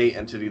this Fae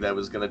entity that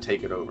was going to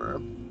take it over.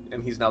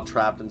 And he's now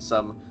trapped in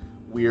some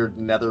weird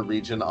nether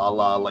region a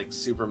la, like,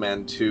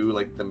 Superman 2,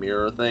 like, the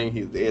mirror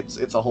thing.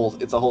 It's a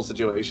whole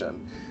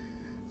situation.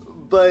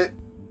 But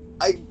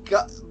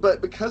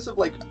because of,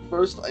 like,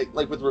 first,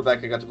 like with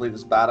Rebecca, I got to play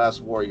this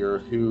badass warrior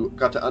who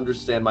got to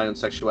understand my own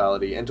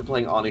sexuality, and to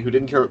playing Ani, who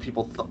didn't care what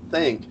people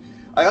think.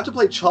 I got to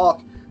play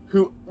Chalk,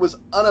 who was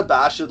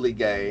unabashedly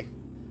gay,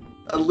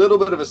 a little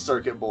bit of a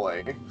circuit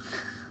boy,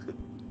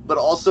 but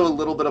also a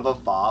little bit of a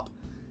fop.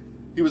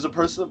 He was a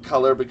person of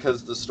color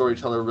because the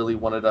storyteller really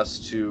wanted us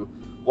to,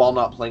 while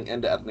not playing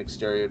into ethnic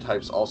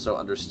stereotypes, also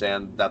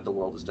understand that the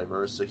world is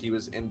diverse. So he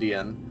was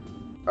Indian,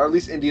 or at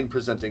least Indian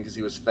presenting, because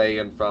he was Fae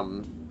and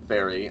from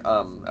Fairy.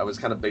 I was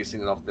kind of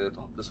basing it off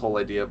this whole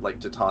idea of, like,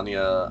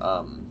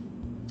 Titania,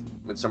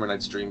 Midsummer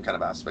Night's Dream kind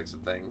of aspects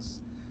of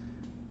things.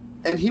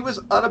 And he was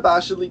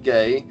unabashedly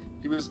gay.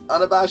 He was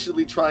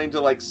unabashedly trying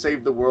to, like,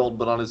 save the world,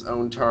 but on his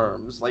own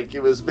terms. Like,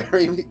 it was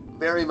very,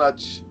 very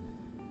much,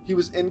 he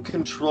was in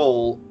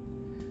control,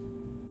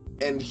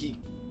 and he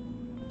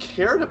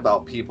cared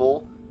about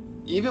people,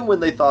 even when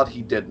they thought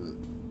he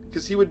didn't.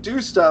 Because he would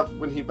do stuff,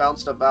 when he found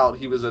stuff out,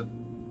 he was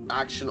an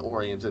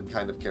action-oriented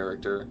kind of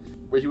character,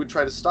 where he would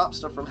try to stop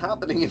stuff from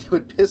happening, and it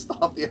would piss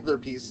off the other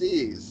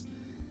PCs.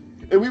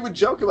 And we would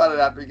joke about it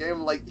after a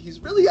game, like, he's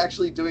really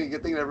actually doing a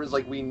good thing, and everyone's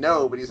like, we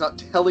know, but he's not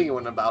telling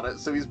anyone about it,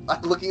 so he's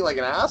looking like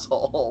an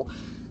asshole.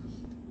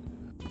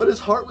 But his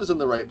heart was in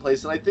the right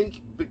place, and I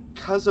think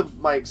because of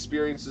my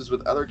experiences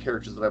with other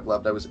characters that I've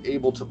loved, I was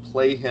able to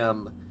play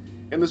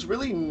him in this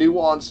really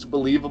nuanced,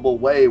 believable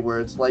way, where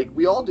it's like,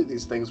 we all do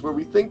these things, where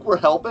we think we're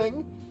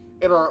helping,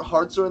 and our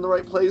hearts are in the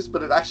right place,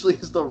 but it actually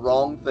is the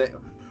wrong thing,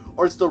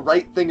 or it's the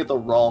right thing at the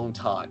wrong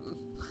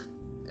time.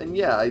 And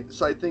yeah,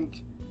 so I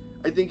think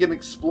in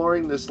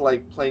exploring this,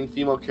 like, playing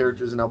female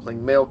characters and now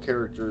playing male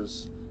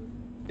characters,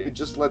 it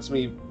just lets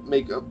me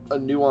make a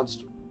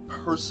nuanced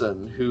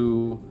person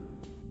who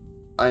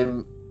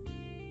I'm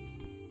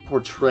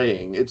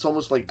portraying. It's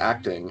almost like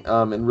acting,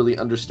 and really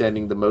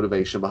understanding the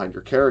motivation behind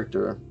your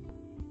character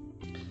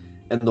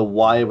and the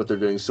why of what they're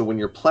doing. So when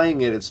you're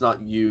playing it, it's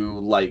not you,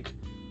 like,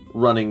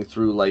 running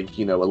through, like,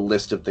 you know, a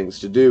list of things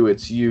to do.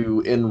 It's you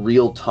in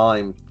real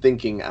time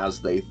thinking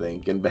as they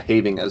think and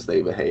behaving as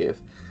they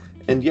behave.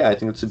 And yeah, I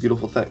think it's a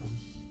beautiful thing.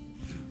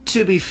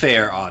 To be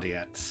fair,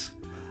 audience,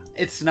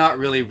 it's not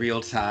really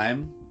real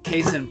time.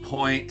 Case in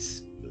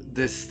point,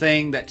 this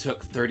thing that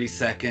took 30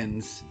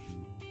 seconds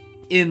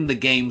in the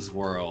games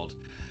world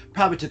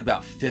probably took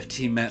about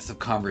 15 minutes of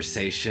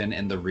conversation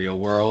in the real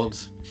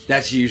world.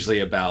 That's usually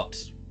about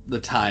the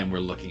time we're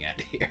looking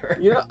at here.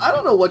 You know, I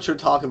don't know what you're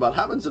talking about. It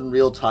happens in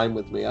real time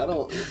with me. I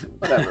don't...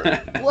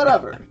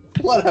 Whatever.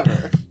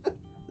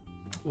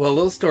 Well, a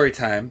little story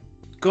time.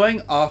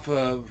 Going off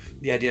of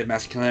the idea of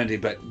masculinity,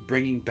 but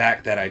bringing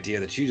back that idea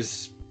that you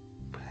just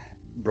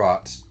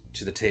brought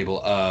to the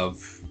table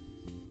of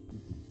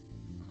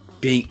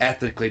being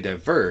ethnically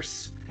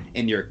diverse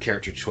in your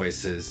character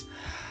choices.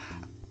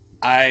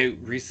 I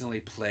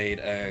recently played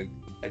a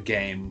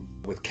game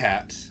with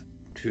Kat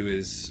who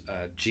is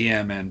a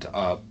GM and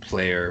a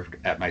player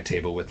at my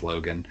table with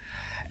Logan,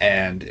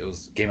 and it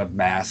was a game of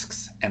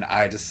masks, and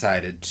I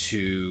decided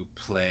to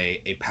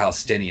play a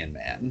Palestinian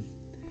man,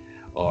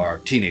 or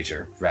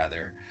teenager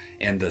rather,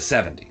 in the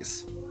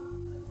 70s.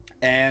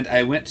 And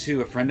I went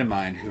to a friend of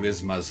mine who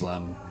is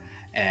Muslim,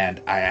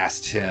 and I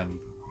asked him,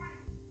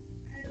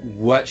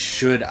 what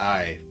should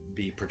I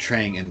be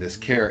portraying in this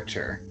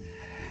character?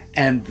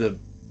 And the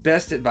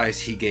best advice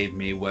he gave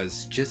me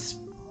was just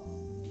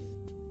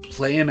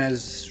play him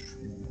as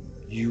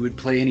you would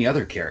play any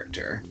other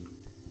character.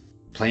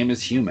 Play him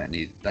as human.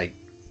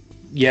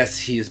 Yes,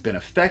 he has been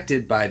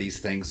affected by these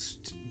things.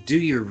 Do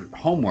your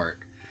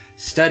homework.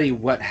 Study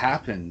what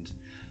happened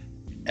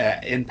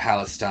in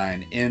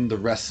Palestine, in the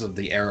rest of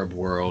the Arab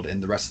world, in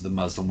the rest of the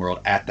Muslim world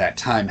at that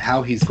time,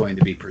 how he's going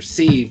to be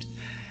perceived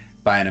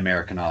by an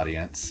American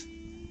audience.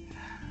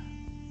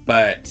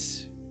 But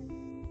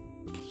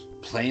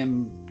play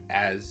him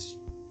as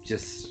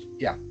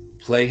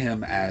play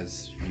him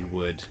as you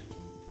would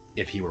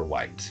if he were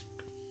white.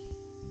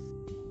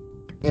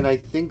 And I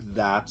think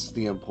that's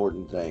the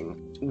important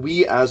thing.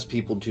 We as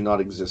people do not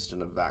exist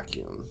in a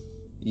vacuum.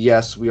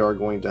 Yes, we are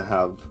going to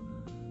have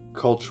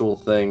cultural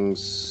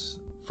things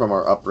from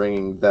our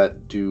upbringing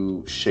that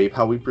do shape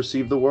how we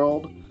perceive the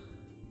world,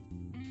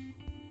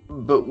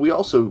 but we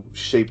also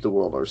shape the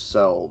world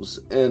ourselves.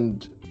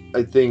 And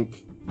I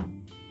think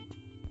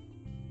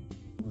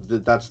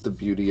that's the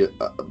beauty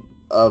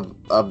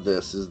of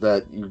this, is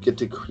that you get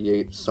to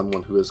create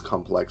someone who is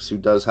complex, who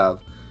does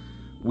have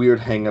weird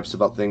hang-ups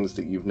about things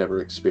that you've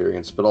never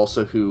experienced, but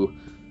also who,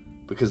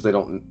 because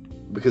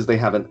they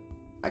haven't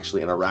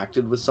actually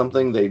interacted with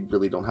something, they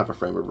really don't have a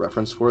frame of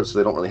reference for it, so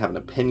they don't really have an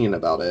opinion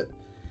about it.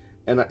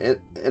 And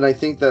I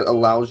think that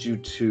allows you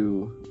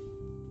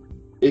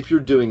to, if you're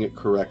doing it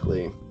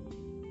correctly,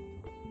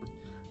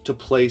 to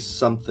play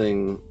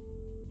something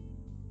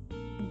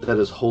that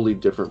is wholly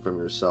different from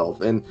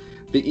yourself. And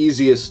the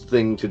easiest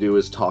thing to do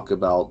is talk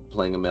about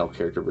playing a male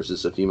character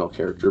versus a female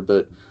character,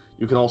 but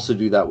you can also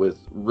do that with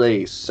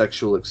race,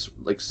 sexual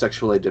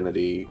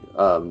identity,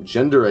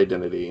 gender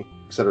identity,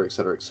 etc.,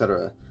 etc.,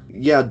 etc.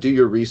 Yeah, do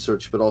your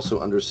research, but also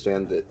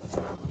understand that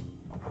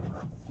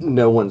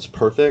no one's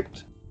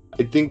perfect.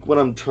 I think what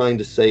I'm trying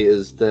to say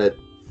is that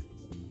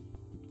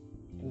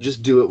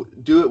just do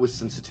it with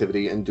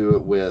sensitivity and do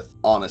it with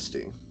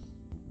honesty.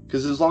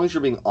 Because as long as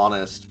you're being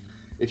honest,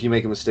 if you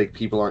make a mistake,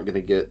 people aren't going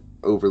to get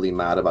overly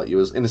mad about you.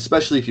 And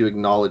especially if you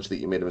acknowledge that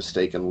you made a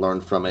mistake and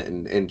learn from it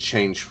and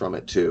change from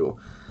it too.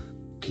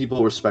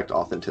 People respect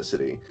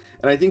authenticity.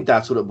 And I think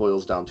that's what it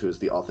boils down to, is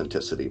the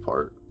authenticity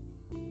part.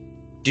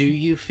 Do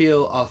you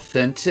feel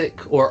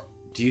authentic, or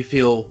do you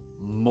feel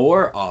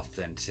more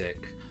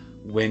authentic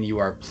when you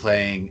are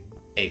playing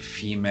a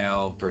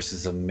female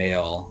versus a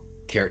male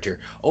character,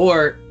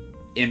 or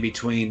in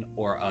between,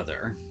 or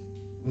other?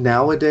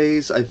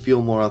 Nowadays, I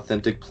feel more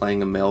authentic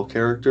playing a male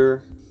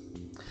character.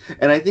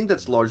 And I think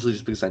that's largely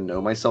just because I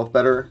know myself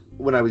better.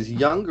 When I was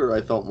younger,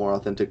 I felt more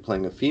authentic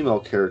playing a female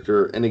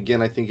character. And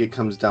again, I think it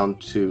comes down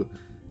to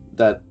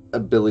that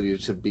ability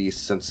to be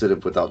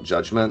sensitive without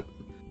judgment.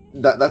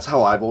 That's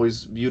how I've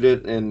always viewed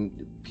it.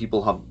 And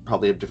people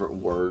probably have different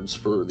words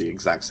for the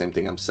exact same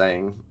thing I'm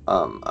saying,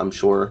 I'm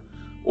sure.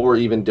 Or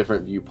even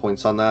different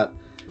viewpoints on that.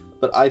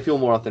 But I feel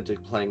more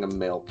authentic playing a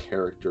male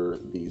character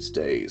these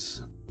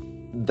days.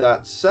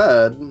 That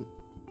said,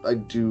 being a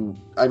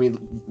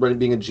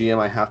GM,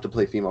 I have to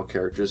play female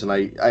characters, and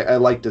I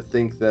like to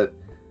think that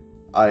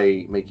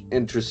I make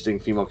interesting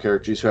female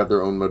characters who have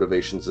their own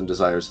motivations and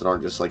desires that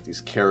aren't just like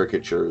these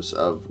caricatures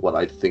of what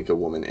I think a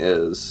woman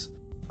is.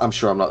 I'm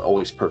sure I'm not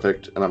always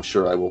perfect, and I'm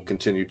sure I will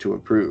continue to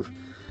improve.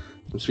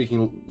 I'm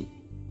speaking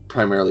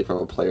primarily from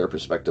a player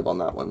perspective on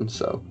that one,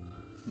 so.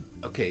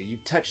 Okay, you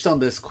touched on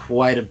this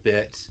quite a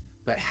bit,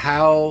 but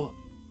how,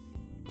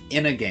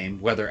 in a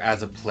game, whether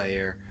as a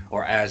player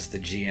or as the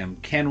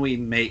GM, can we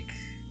make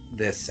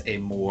this a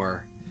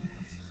more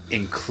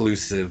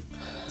inclusive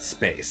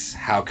space?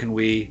 How can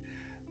we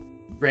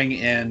bring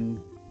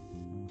in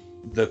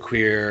the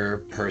queer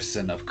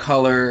person of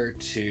color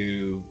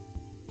to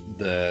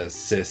the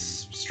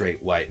cis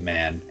straight white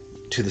man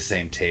to the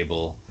same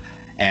table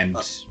and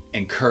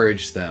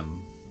encourage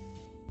them?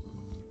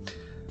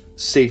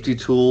 Safety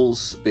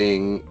tools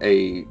being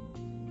the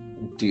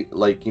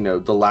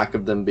lack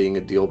of them being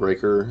a deal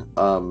breaker.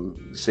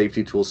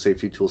 Safety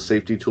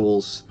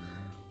tools.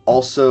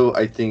 Also,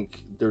 I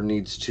think there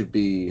needs to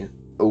be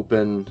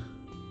open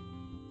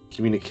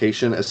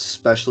communication,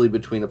 especially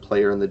between a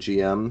player and the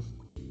GM.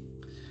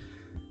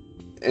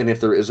 And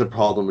if there is a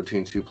problem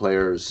between two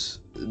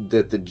players,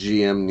 that the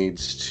GM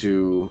needs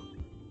to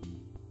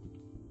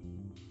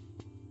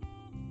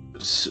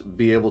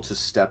be able to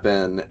step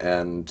in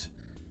and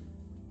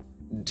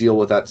deal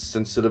with that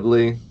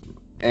sensitively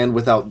and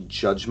without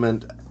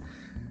judgment.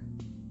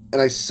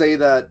 And I say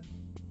that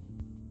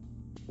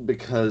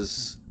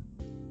because,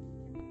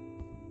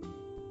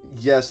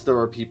 yes, there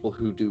are people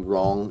who do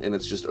wrong, and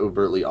it's just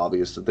overtly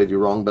obvious that they do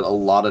wrong, but a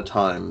lot of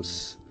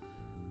times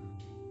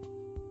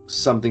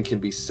something can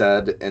be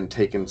said and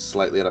taken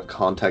slightly out of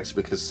context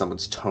because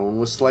someone's tone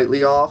was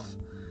slightly off.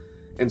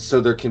 And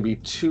so there can be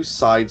two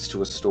sides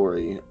to a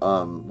story,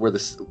 where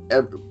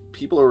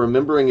people are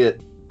remembering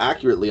it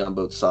accurately on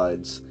both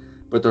sides,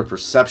 but their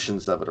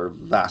perceptions of it are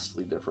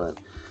vastly different.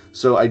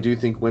 So I do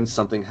think when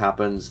something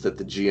happens that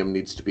the GM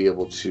needs to be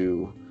able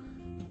to,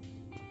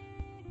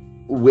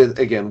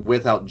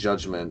 without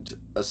judgment,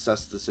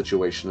 assess the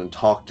situation and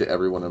talk to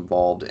everyone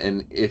involved,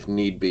 and if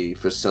need be,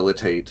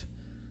 facilitate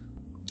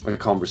a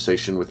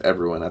conversation with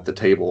everyone at the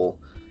table.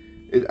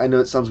 I know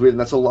it sounds weird, and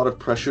that's a lot of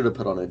pressure to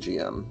put on a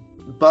GM,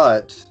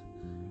 but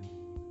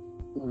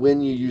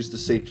when you use the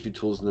safety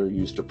tools and they're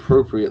used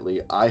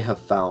appropriately, I have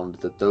found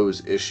that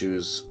those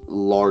issues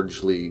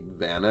largely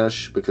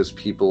vanish because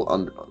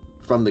people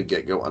from the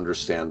get-go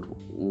understand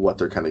what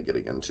they're kind of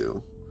getting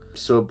into.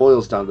 So it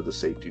boils down to the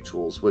safety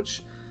tools,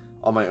 which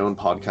on my own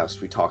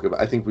podcast we talk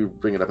about. I think we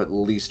bring it up at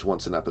least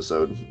once an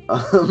episode.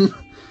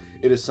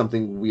 It is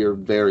something we are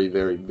very,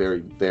 very,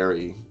 very,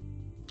 very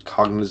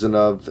cognizant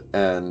of,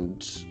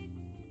 and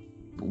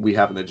we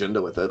have an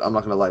agenda with it. I'm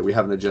not going to lie, we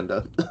have an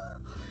agenda.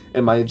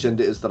 And my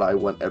agenda is that I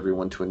want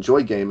everyone to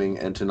enjoy gaming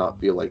and to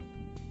not feel like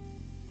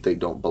they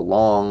don't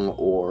belong,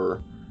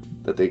 or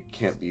that they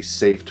can't be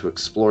safe to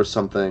explore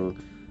something,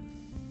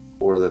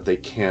 or that they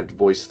can't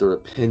voice their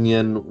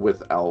opinion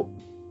without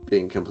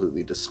being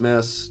completely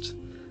dismissed,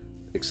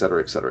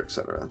 etc., etc.,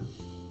 etc.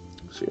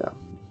 So yeah,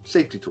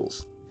 safety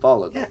tools.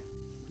 Follow them.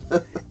 Yeah.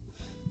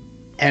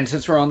 And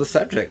since we're on the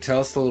subject,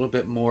 tell us a little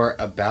bit more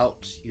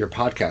about your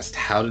podcast.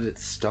 How did it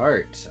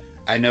start?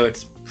 I know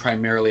it's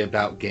primarily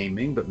about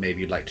gaming, but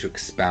maybe you'd like to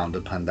expound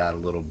upon that a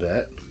little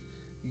bit.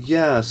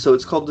 Yeah, so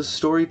it's called the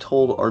Story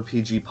Told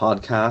RPG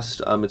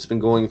Podcast. It's been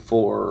going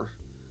for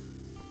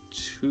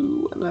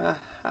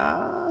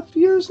 2.5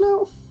 years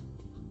now.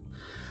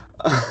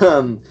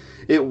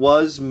 It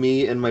was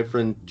me and my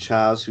friend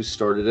Chaz who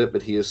started it,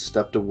 but he has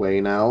stepped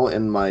away now,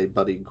 and my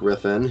buddy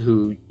Griffin,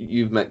 who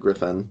you've met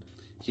Griffin,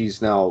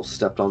 he's now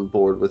stepped on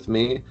board with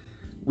me.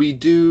 We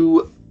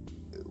do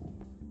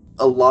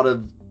a lot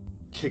of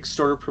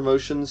Kickstarter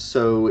promotions,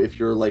 so if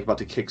you're like about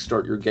to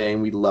kickstart your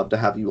game, we'd love to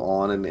have you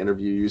on and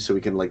interview you so we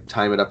can like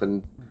time it up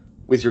and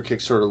with your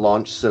Kickstarter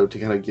launch, so to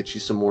kind of get you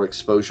some more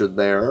exposure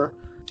there.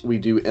 We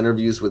do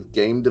interviews with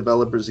game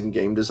developers and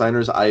game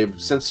designers.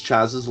 Since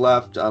Chaz has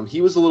left,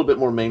 he was a little bit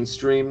more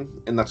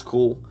mainstream, and that's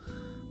cool.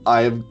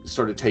 I've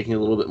started taking a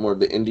little bit more of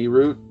the indie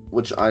route,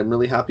 which I'm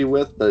really happy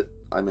with, but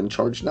I'm in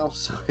charge now,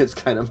 so it's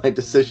kind of my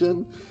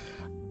decision,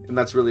 and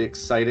that's really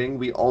exciting.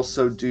 We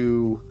also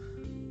do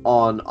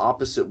on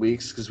opposite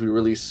weeks, because we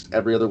release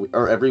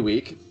every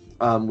week.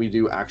 We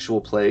do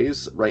actual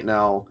plays. Right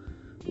now,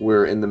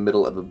 we're in the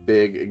middle of a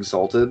big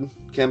Exalted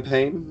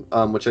campaign,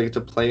 which I get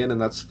to play in,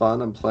 and that's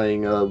fun. I'm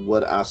playing a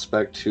Wood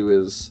Aspect who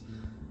is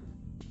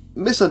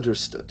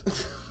misunderstood.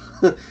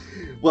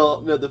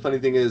 Well, no, the funny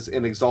thing is,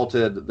 in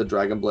Exalted, the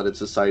Dragon-Blooded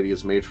Society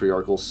is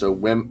matriarchal, so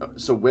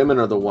women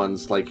are the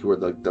ones like who are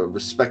the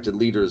respected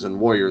leaders and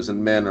warriors,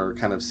 and men are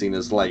kind of seen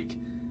as like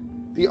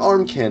the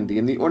arm candy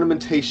and the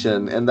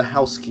ornamentation and the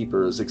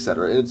housekeepers,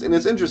 etc. And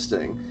it's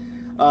interesting.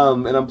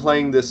 And I'm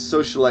playing this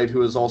socialite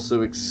who is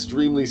also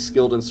extremely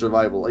skilled in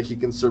survival. Like, he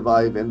can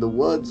survive in the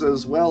woods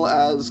as well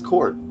as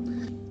court.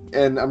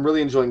 And I'm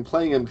really enjoying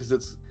playing him because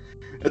it's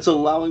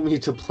allowing me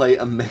to play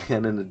a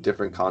man in a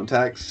different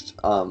context.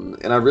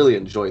 And I really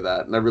enjoy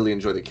that. And I really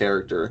enjoy the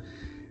character.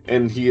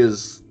 And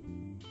he's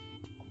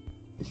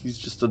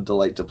just a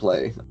delight to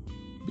play.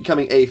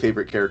 Becoming a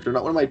favorite character,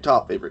 not one of my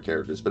top favorite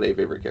characters, but a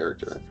favorite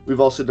character. We've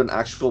also done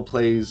actual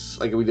plays,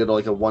 like we did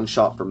like a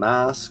one-shot for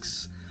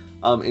Masks.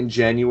 In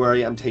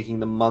January, I'm taking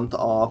the month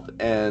off,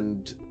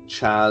 and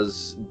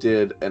Chaz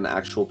did an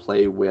actual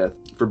play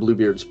for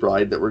Bluebeard's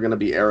Bride that we're going to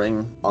be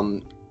airing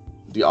on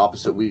the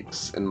opposite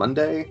weeks and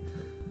Monday.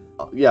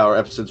 Yeah, our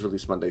episode's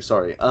released Monday,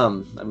 sorry. I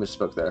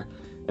misspoke there.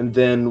 And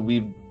then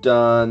we've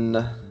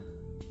done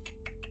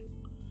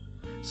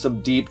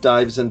some deep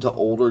dives into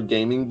older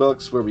gaming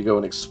books where we go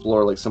and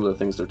explore like some of the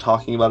things they're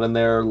talking about in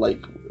there. Like,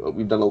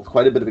 we've done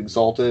quite a bit of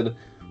Exalted.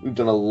 We've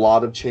done a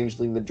lot of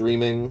Changeling the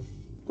Dreaming.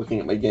 Looking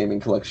at my gaming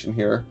collection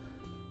here.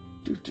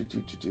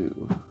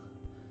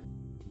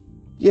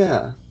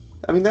 Yeah,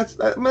 I mean that's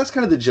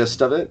kind of the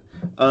gist of it.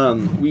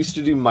 We used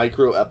to do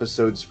micro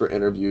episodes for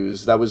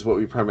interviews. That was what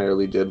we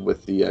primarily did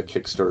with the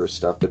Kickstarter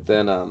stuff. But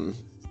then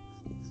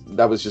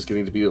that was just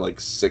getting to be like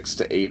 6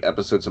 to 8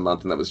 episodes a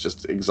month, and that was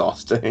just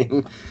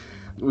exhausting.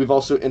 We've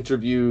also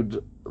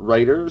interviewed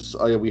writers.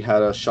 We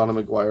had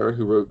Shauna McGuire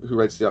who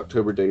writes the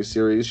October Days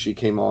series. She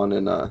came on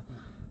and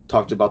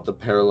talked about the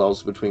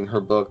parallels between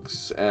her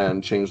books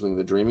and Changeling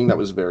the Dreaming. That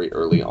was very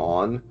early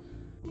on.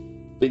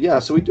 But yeah,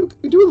 so we do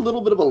a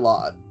little bit of a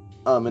lot.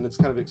 And it's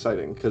kind of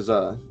exciting because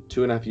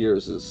 2.5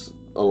 years is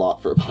a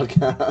lot for a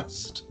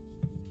podcast.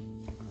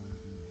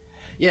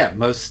 Yeah,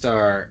 most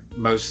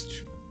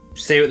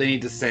say what they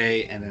need to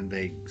say, and then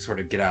they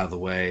sort of get out of the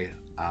way.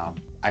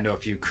 I know a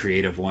few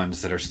creative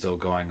ones that are still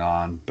going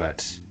on,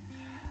 but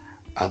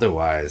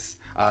otherwise,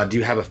 do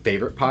you have a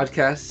favorite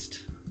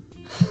podcast?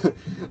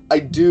 I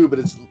do, but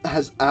it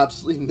has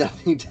absolutely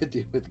nothing to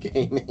do with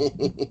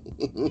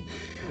gaming.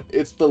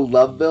 It's the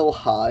Loveville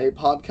High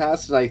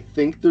podcast, and I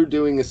think they're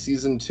doing a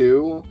season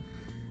 2.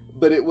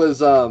 But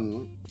it's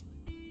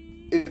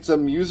a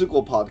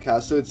musical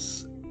podcast, so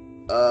it's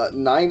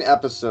 9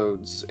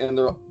 episodes, and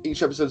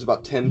each episode's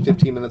about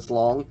 10-15 minutes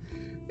long.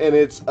 And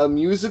it's a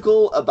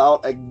musical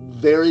about a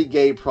very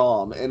gay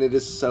prom, and it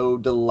is so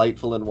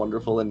delightful and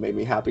wonderful and made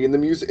me happy. And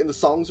the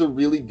songs are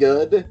really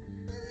good,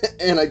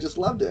 and I just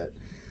loved it.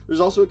 There's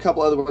also a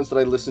couple other ones that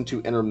I listen to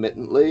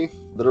intermittently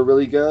that are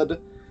really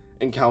good.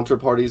 Encounter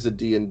Party's a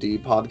D&D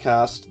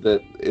podcast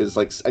that is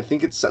like, I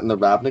think it's set in the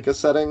Ravnica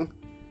setting,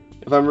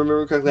 if I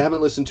remember correctly. I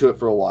haven't listened to it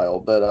for a while,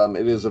 but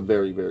it is a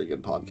very, very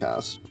good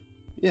podcast.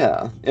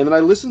 Yeah, and then I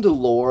listen to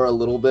lore a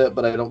little bit,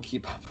 but I don't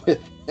keep up with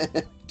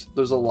it.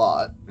 There's a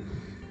lot.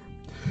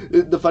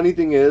 The funny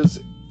thing is,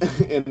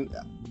 and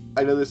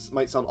I know this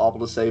might sound awful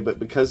to say, but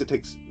because it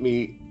takes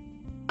me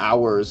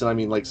hours, and I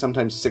mean like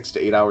sometimes 6 to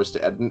 8 hours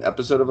to edit an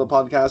episode of a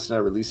podcast, and I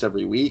release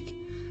every week,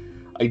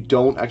 I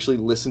don't actually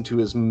listen to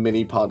as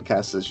many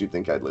podcasts as you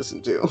think I'd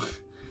listen to.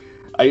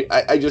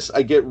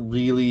 I get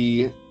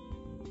really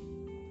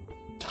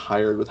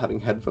tired with having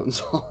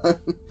headphones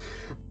on.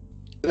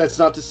 That's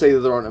not to say that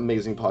there aren't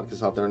amazing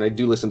podcasts out there, and I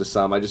do listen to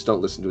some. I just don't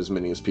listen to as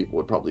many as people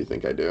would probably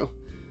think I do,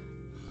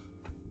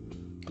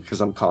 because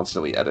I'm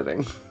constantly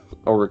editing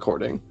or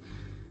recording.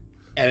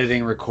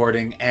 Editing,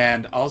 recording,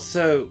 and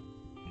also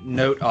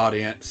note,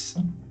 audience,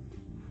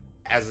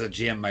 as a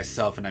GM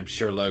myself, and I'm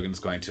sure Logan's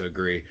going to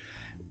agree,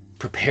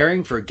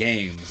 preparing for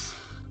games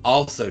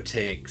also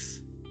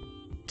takes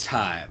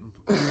time.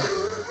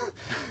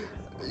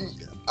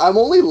 I'm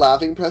only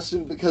laughing,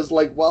 Preston, because,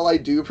 like, while I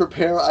do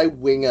prepare, I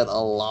wing it a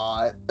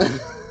lot.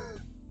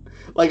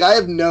 Like, I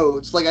have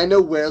notes. Like, I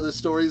know where the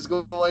story's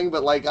going,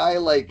 but, like,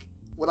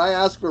 when I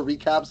ask for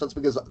recaps, that's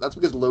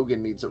because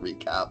Logan needs a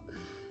recap.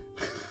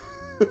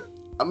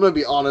 I'm going to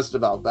be honest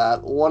about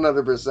that,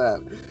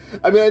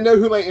 100%. I mean, I know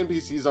who my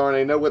NPCs are, and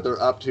I know what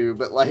they're up to,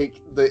 but,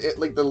 like,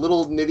 the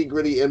little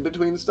nitty-gritty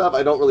in-between stuff,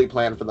 I don't really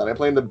plan for that. I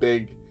plan the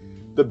big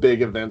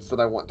events that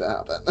I want to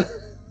happen.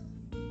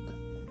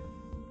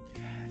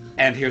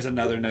 And here's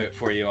another note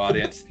for you,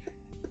 audience.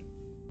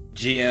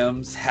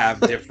 GMs have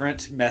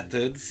different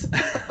methods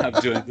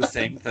of doing the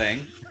same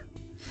thing.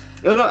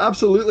 No,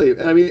 absolutely.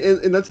 I mean,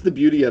 and that's the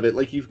beauty of it.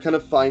 Like, you kind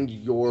of find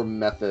your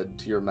method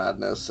to your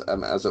madness,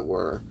 as it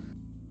were.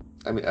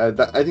 I mean, I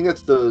think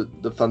that's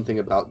the fun thing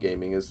about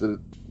gaming, is that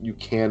you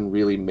can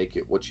really make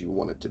it what you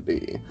want it to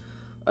be.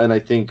 And I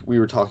think we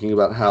were talking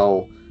about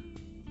how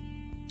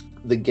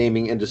the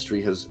gaming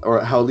industry has, or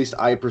how at least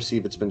I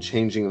perceive it's been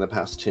changing in the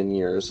past 10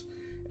 years.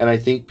 And I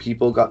think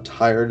people got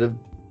tired of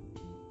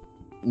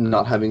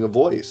not having a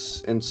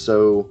voice. And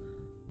so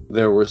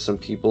there were some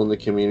people in the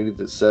community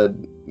that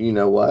said, you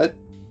know what?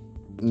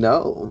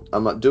 No,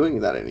 I'm not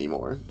doing that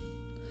anymore.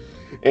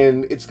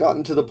 And it's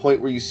gotten to the point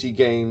where you see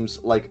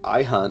games like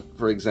I Hunt,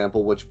 for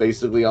example, which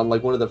basically on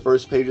like one of the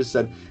first pages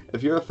said,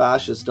 if you're a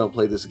fascist, don't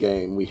play this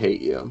game. We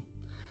hate you.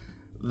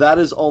 That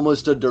is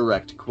almost a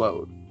direct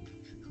quote.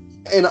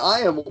 And I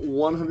am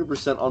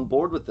 100% on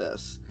board with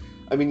this.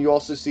 I mean, you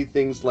also see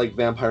things like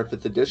Vampire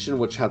 5th Edition,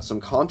 which had some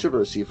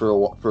controversy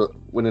for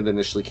when it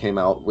initially came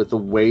out, with the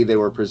way they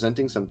were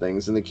presenting some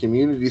things. And the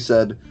community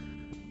said,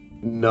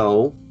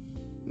 no,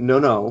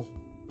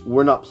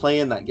 we're not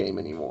playing that game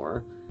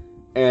anymore.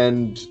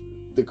 And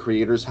the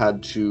creators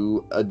had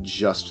to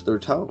adjust their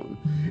tone.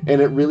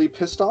 And it really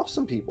pissed off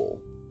some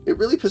people. It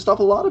really pissed off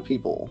a lot of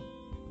people.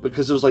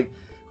 Because it was like,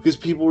 because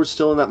people were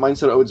still in that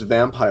mindset, oh, it's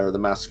Vampire the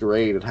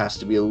Masquerade. It has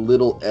to be a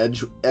little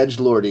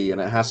edgelordy,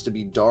 and it has to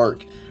be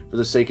dark for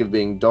the sake of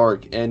being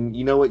dark. And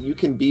you know what? You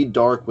can be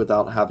dark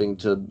without having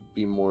to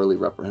be morally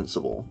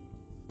reprehensible.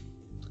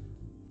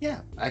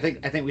 Yeah, I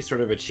think we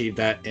sort of achieved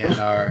that in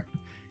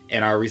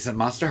our recent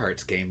Monster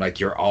Hearts game. Like,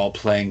 you're all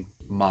playing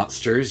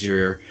monsters,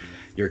 you're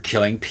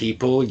killing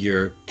people,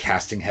 you're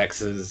casting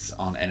hexes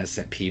on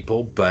innocent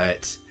people,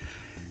 but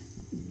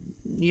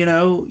you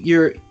know,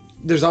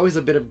 there's always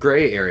a bit of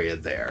gray area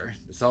there.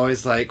 It's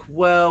always like,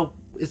 well,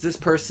 is this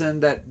person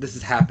that this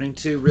is happening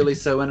to really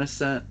so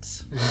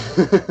innocent?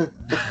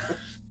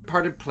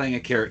 Part of playing a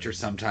character,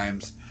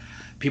 sometimes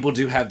people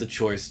do have the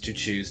choice to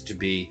choose to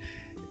be,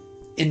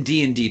 in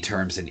D&D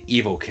terms, an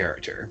evil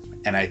character.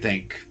 And I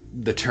think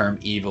the term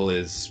evil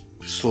is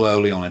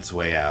slowly on its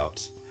way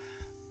out.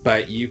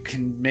 But you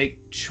can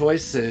make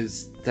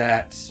choices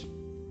that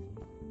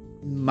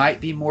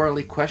might be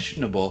morally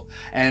questionable.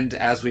 And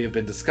as we have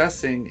been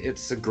discussing,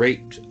 it's a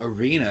great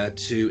arena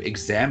to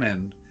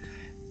examine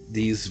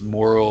these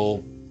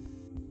moral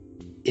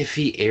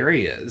iffy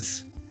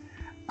areas.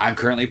 I'm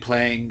currently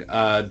playing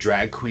a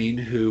drag queen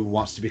who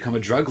wants to become a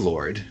drug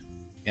lord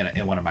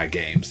in one of my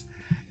games.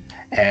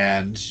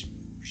 And,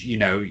 you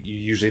know, you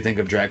usually think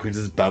of drag queens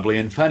as bubbly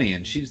and funny,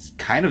 and she's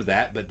kind of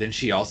that, but then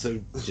she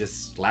also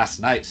just last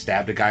night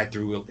stabbed a guy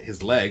through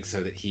his leg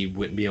so that he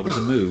wouldn't be able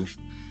to move.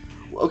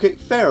 Okay,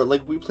 fair.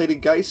 Like, we played a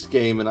Geist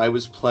game, and I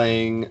was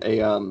playing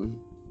I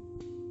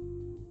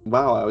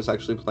was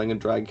actually playing a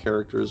drag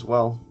character as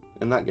well.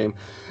 in that game.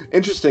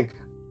 Interesting.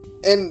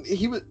 And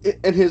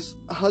his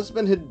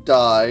husband had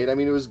died. I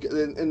mean,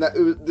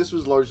 this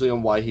was largely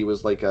on why he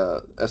was like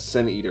a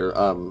sin eater.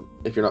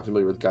 If you're not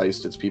familiar with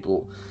Geist, it's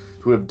people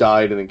who have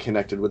died and then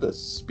connected with a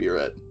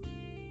spirit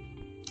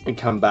and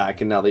come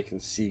back, and now they can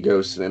see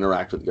ghosts and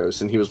interact with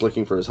ghosts. And he was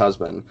looking for his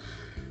husband,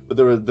 but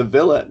the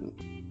villain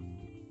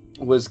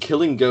was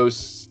killing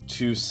ghosts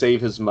to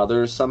save his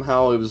mother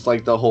somehow. It was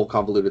like the whole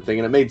convoluted thing,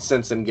 and it made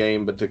sense in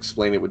game, but to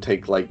explain it would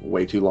take like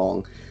way too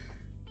long.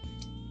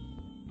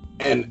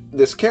 And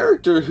this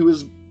character, who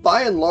is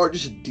by and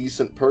large a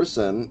decent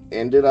person,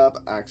 ended up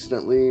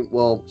accidentally,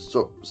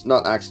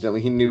 not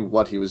accidentally, he knew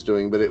what he was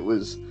doing, but it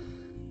was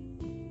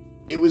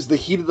the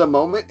heat of the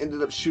moment,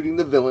 ended up shooting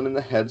the villain in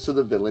the head so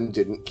the villain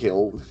didn't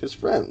kill his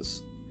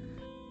friends.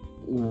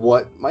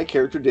 What my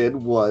character did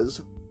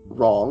was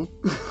wrong.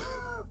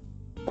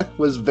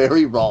 Was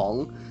very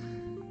wrong.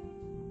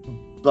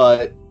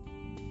 But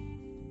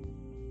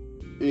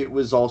it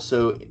was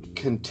also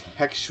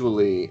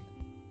contextually,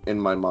 in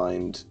my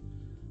mind,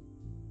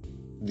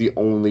 the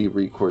only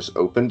recourse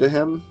open to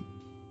him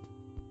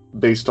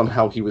based on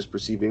how he was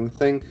perceiving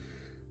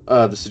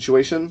the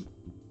situation.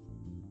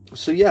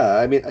 So yeah,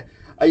 I mean,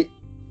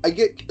 I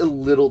get a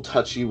little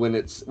touchy when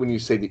you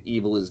say the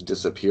evil is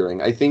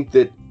disappearing. I think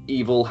that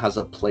evil has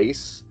a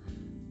place.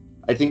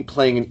 I think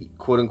playing an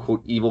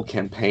quote-unquote evil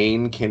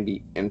campaign can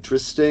be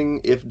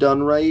interesting if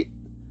done right.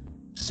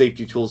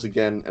 Safety tools,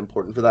 again,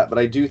 important for that. But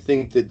I do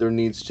think that there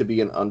needs to be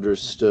an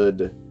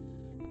understood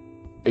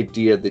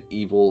idea that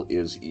evil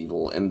is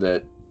evil, and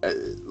that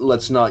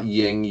let's not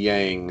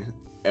yin-yang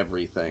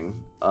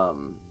everything,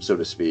 so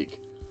to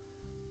speak.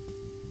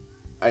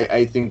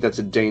 I think that's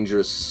a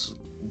dangerous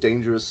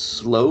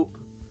slope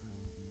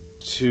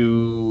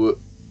to,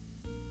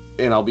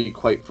 and I'll be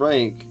quite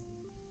frank,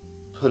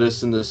 put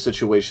us in the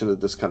situation that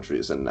this country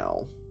is in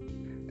now.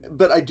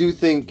 But I do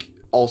think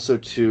also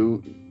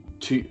to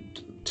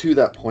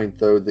that point,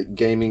 though, that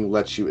gaming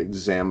lets you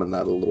examine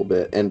that a little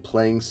bit, and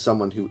playing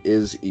someone who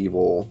is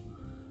evil,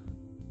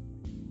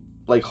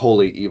 like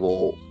wholly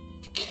evil,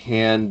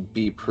 can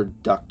be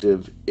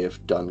productive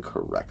if done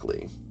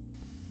correctly.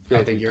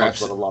 I think you're talked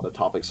about a lot of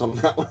topics on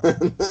that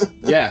one.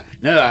 Yeah,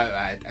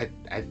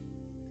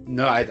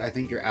 I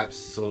think you're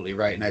absolutely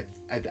right,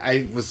 and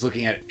I was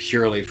looking at it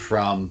purely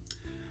from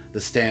the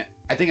stand.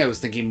 I think I was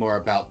thinking more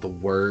about the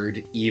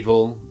word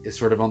evil is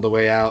sort of on the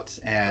way out,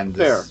 and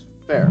fair.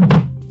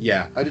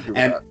 Yeah, I did agree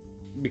with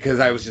that. Because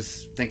I was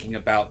just thinking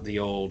about the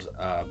old,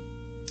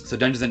 so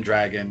Dungeons and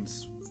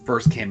Dragons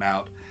first came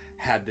out,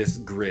 had this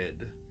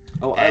grid.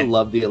 Oh, I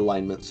love the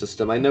alignment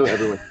system. I know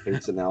everyone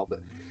hates it now,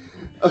 but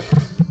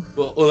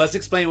well, let's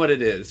explain what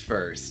it is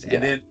first,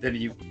 yeah. And then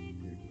you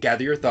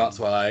gather your thoughts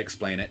while I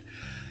explain it.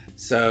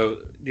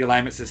 So the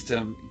alignment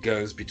system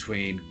goes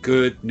between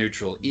good,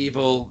 neutral,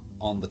 evil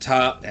on the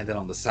top, and then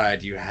on the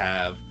side you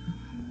have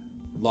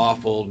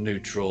lawful,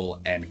 neutral,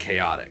 and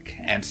chaotic.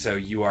 And so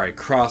you are a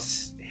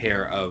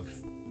crosshair of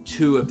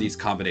two of these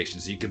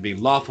combinations. You can be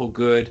lawful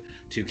good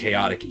to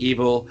chaotic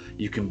evil.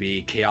 You can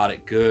be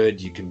chaotic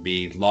good. You can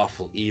be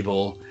lawful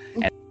evil,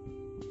 and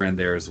we're in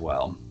there as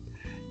well.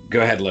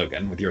 Go ahead,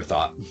 Logan, with your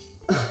thought.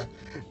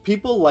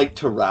 People like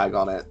to rag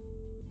on it,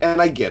 and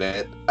I get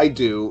it. I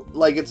do.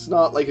 Like, it's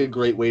not like a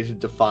great way to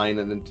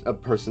define a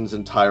person's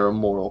entire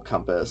moral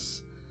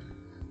compass.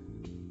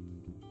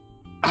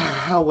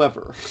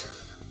 However,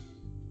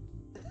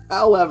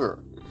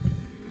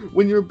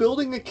 when you're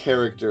building a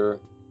character,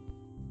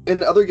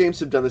 and other games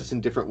have done this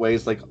in different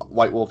ways, like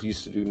White Wolf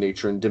used to do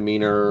nature and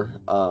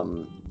demeanor,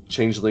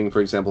 Changeling,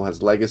 for example,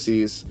 has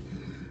legacies.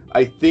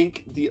 I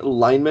think the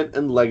alignment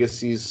and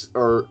legacies,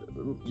 or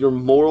your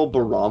moral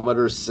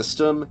barometer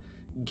system,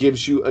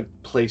 gives you a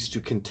place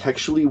to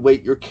contextually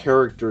weight your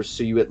characters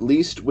so you, at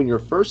least when you're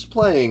first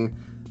playing,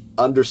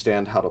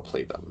 understand how to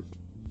play them.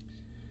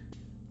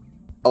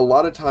 A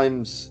lot of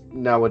times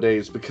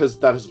nowadays, because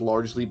that has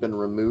largely been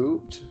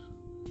removed,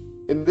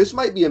 and this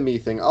might be a me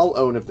thing, I'll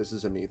own if this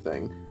is a me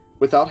thing,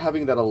 without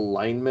having that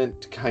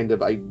alignment kind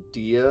of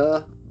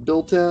idea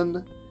built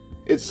in,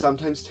 it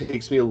sometimes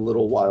takes me a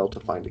little while to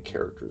find a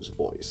character's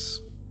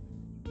voice.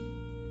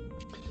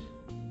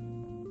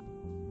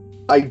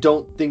 I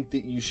don't think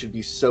that you should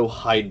be so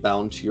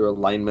hidebound to your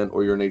alignment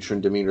or your nature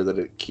and demeanor that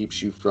it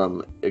keeps you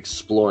from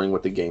exploring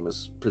what the game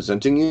is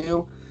presenting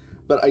you,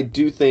 but I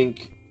do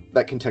think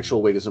that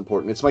contextual weight is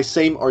important. It's my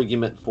same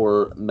argument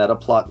for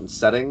metaplot and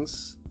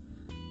settings.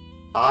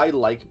 I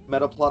like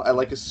metaplot. I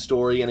like a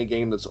story in a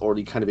game that's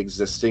already kind of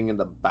existing in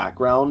the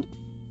background.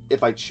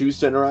 If I choose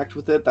to interact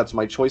with it, that's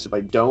my choice. If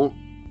I don't,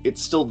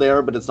 it's still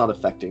there, but it's not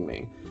affecting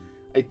me.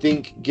 I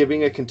think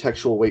giving a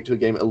contextual weight to a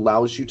game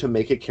allows you to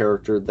make a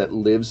character that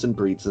lives and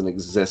breathes and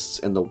exists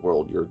in the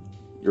world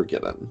you're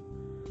given.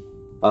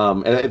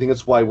 And I think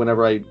that's why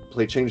whenever I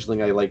play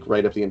Changeling, I like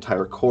write up the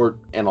entire court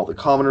and all the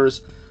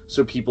commoners,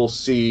 so people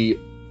see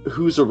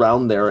who's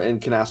around there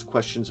and can ask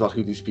questions about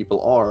who these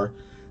people are.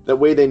 That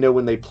way they know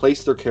when they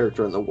place their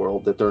character in the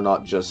world that they're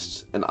not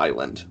just an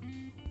island.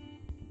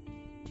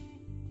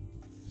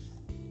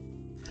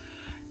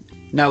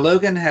 Now,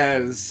 Logan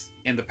has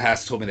in the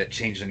past told me that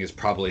Changeling is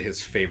probably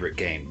his favorite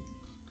game.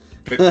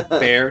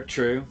 Fair,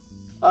 true?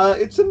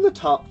 It's in the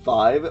top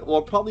 5,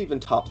 well, probably even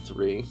top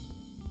 3.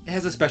 It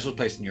has a special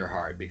place in your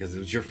heart because it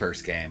was your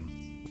first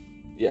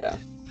game. Yeah.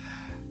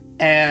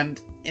 And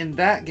in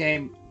that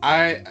game,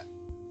 I'm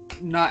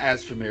not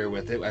as familiar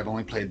with it. I've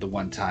only played the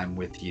one time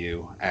with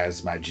you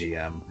as my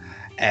GM.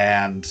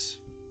 And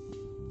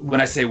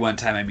when I say one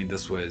time, I mean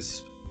this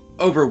was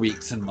over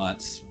weeks and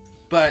months.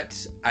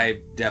 But I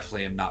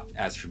definitely am not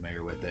as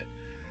familiar with it.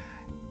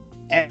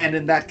 And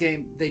in that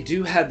game, they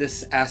do have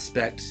this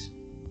aspect.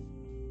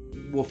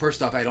 Well,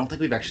 first off, I don't think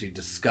we've actually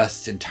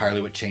discussed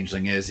entirely what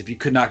Changeling is. If you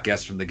could not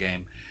guess from the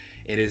game,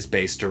 it is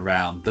based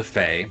around the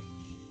Fae.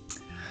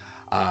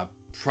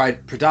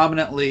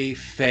 Predominantly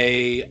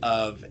Fae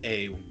of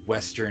a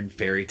Western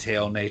fairy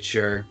tale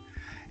nature,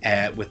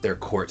 with their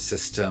court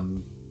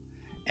system.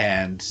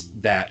 And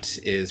that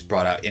is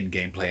brought out in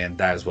gameplay, and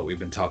that is what we've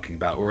been talking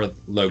about, or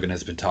Logan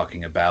has been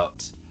talking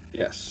about.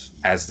 Yes.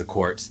 As the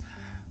courts.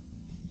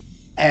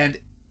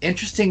 And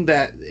interesting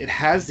that it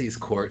has these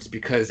courts,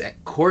 because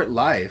at court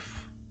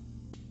life,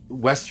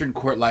 Western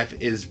court life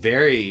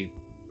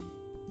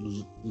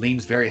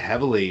leans very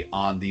heavily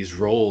on these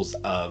roles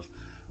of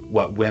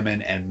what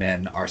women and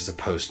men are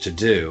supposed to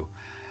do.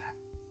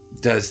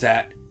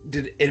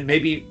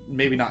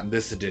 Maybe not in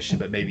this edition,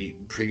 but maybe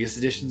previous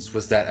editions,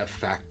 was that a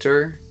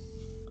factor?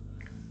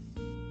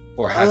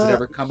 Or has it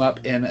ever come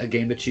up in a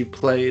game that you've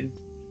played?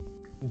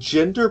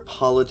 Gender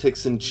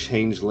politics in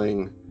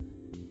Changeling,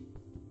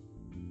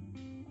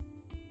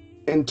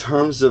 in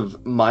terms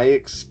of my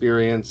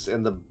experience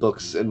in the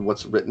books and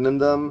what's written in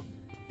them,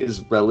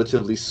 is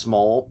relatively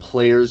small.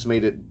 Players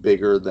made it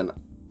bigger than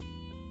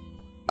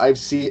I've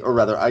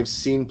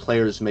seen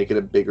players make it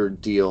a bigger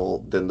deal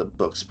than the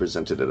books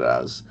presented it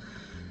as.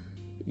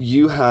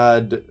 You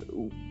had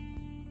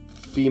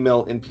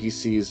female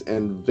NPCs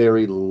in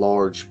very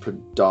large,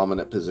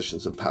 predominant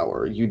positions of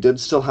power. You did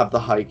still have the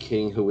High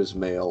King, who was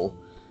male,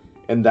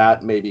 and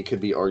that maybe could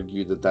be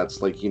argued that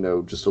that's like,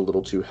 just a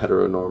little too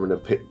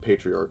heteronormative,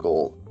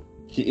 patriarchal.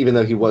 Even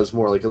though he was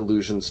more like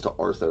allusions to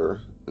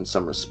Arthur in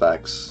some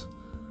respects.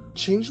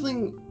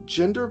 Changeling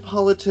gender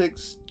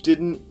politics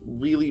didn't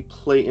really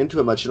play into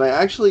it much, and I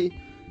actually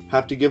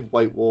have to give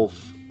White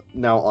Wolf,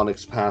 now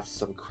Onyx Path,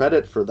 some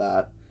credit for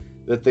that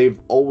they've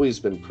always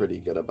been pretty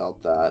good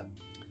about that.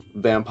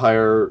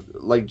 Vampire,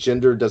 like,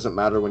 gender doesn't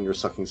matter when you're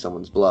sucking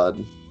someone's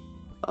blood.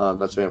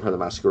 That's Vampire the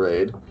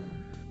Masquerade.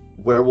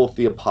 Werewolf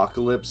the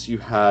Apocalypse, you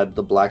had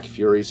the Black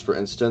Furies, for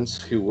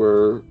instance, who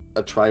were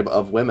a tribe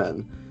of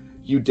women.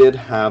 You did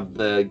have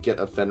the Get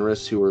of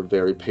Fenris, who were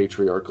very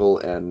patriarchal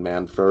and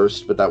man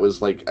first, but that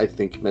was, like, I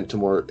think meant to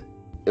more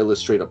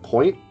illustrate a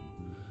point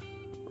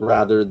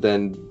rather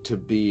than to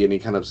be any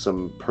kind of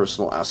some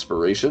personal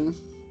aspiration.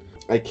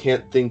 I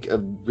can't think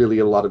of really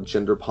a lot of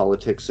gender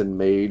politics in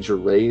Mage or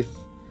Wraith,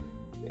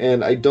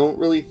 and I don't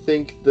really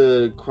think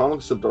the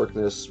Chronicles of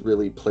Darkness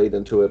really played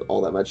into it all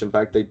that much. In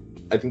fact,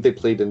 I think they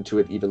played into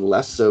it even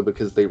less so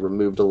because they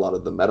removed a lot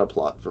of the meta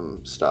plot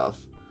from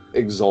stuff.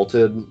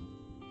 Exalted,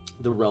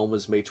 the realm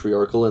was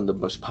matriarchal, and the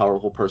most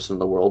powerful person in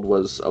the world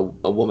was a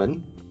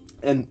woman.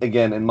 And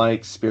again, in my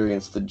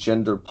experience, the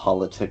gender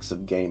politics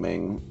of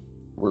gaming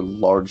were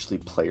largely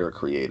player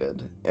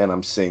created, and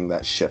I'm seeing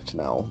that shift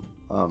now.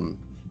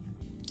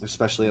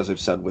 Especially, as I've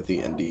said, with the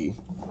indie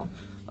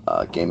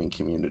gaming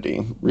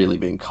community, really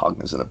being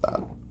cognizant of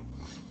that.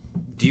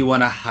 Do you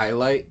want to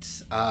highlight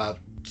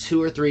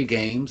 2 or 3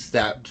 games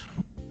that,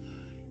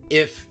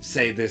 if,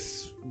 say,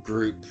 this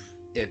group,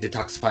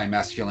 Detoxifying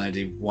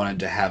Masculinity, wanted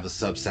to have a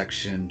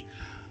subsection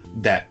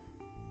that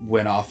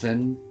went off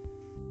and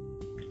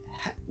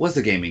was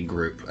a gaming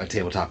group, a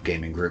tabletop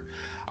gaming group,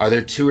 are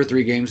there 2 or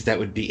 3 games that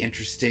would be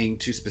interesting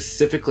to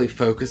specifically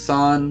focus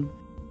on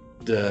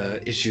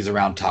the issues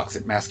around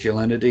toxic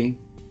masculinity?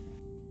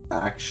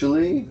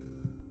 Actually,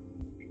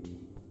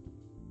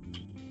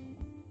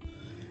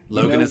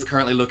 Logan is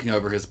currently looking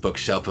over his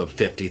bookshelf of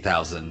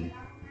 50,000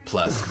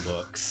 plus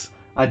books.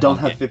 I don't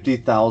have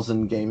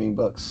 50,000 gaming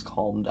books.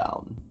 Calm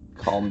down.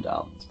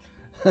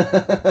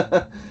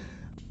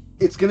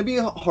 It's going to be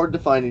hard to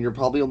find, and you're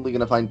probably only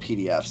going to find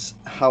PDFs.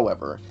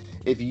 However,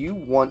 if you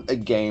want a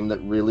game that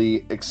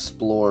really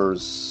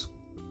explores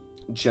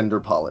gender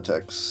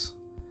politics,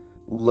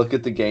 look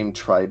at the game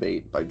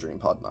Tribate by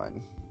DreamPod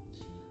 9.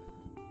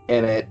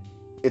 And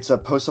it's a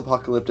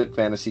post-apocalyptic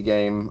fantasy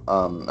game.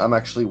 I'm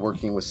actually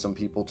working with some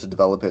people to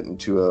develop it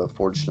into a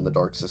Forged in the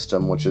Dark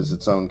system, which is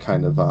its own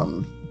kind of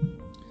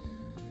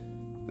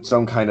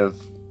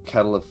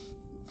kettle of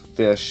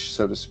fish,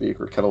 so to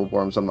speak, or kettle of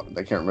worms. I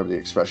can't remember the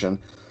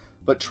expression.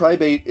 But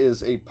Tribate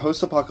is a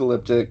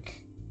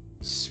post-apocalyptic,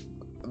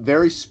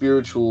 very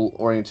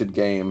spiritual-oriented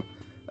game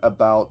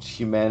about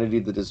humanity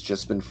that has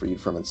just been freed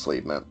from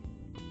enslavement.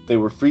 They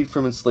were freed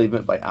from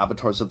enslavement by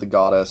avatars of the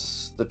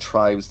goddess. The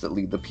tribes that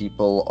lead the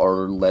people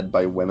are led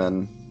by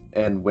women,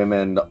 and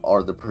women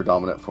are the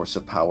predominant force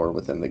of power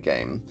within the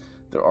game.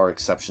 There are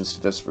exceptions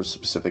to this for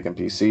specific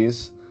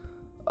NPCs.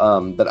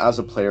 But as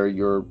a player,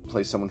 you're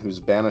play someone who's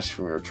banished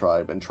from your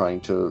tribe and trying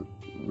to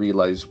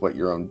realize what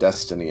your own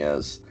destiny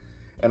is.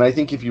 And I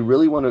think if you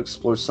really want to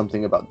explore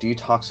something about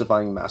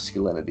detoxifying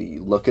masculinity,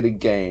 look at a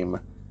game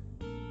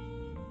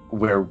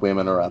where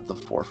women are at the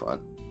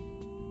forefront.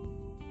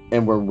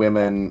 And where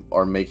women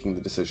are making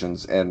the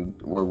decisions, and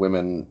where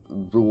women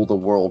rule the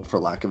world, for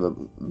lack of a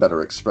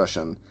better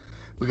expression.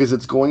 Because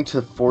it's going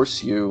to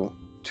force you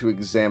to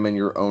examine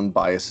your own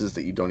biases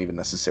that you don't even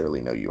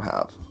necessarily know you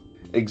have.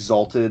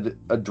 Exalted,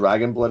 a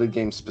dragon-blooded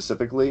game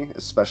specifically,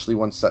 especially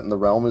one set in the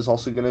realm, is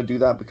also going to do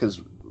that because,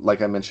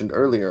 like I mentioned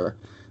earlier,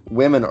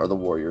 women are the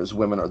warriors,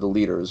 women are the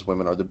leaders,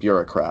 women are the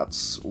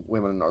bureaucrats,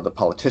 women are the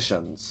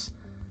politicians,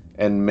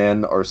 and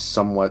men are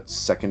somewhat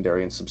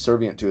secondary and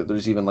subservient to it.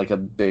 There's even like a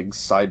big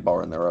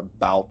sidebar in there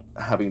about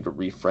having to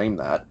reframe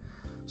that.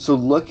 So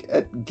look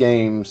at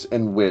games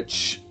in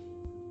which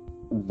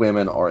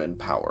women are in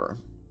power,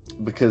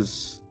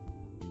 because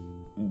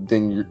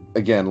then you're,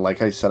 again,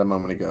 like I said a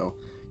moment ago,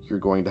 you're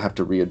going to have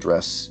to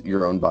readdress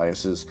your own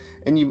biases,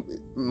 and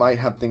you might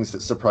have things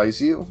that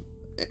surprise you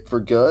for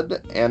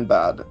good and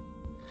bad.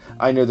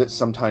 I know that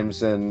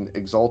sometimes in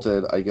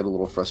Exalted, I get a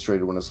little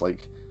frustrated when it's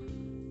like,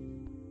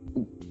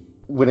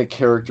 when a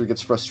character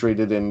gets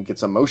frustrated and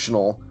gets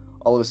emotional,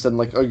 all of a sudden,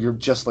 like, oh, you're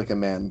just like a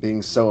man,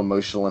 being so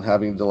emotional and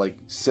having to, like,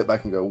 sit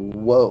back and go,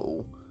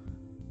 whoa.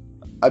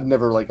 I've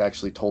never, like,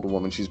 actually told a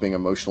woman she's being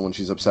emotional when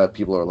she's upset.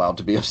 People are allowed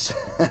to be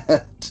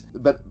upset.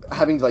 But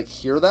having to, like,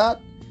 hear that,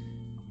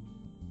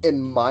 in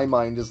my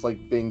mind, is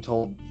like being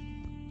told,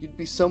 you'd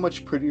be so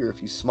much prettier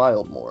if you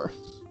smiled more.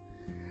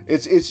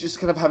 It's just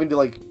kind of having to,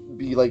 like,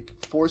 be, like,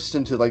 forced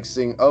into, like,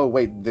 seeing, oh,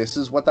 wait, this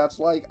is what that's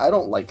like? I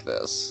don't like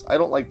this. I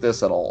don't like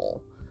this at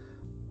all.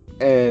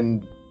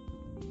 And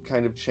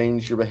kind of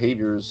change your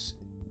behaviors,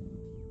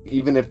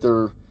 even if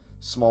they're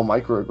small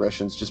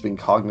microaggressions. Just being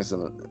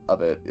cognizant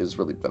of it is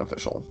really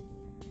beneficial.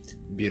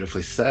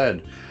 Beautifully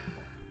said.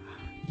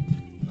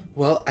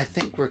 Well, I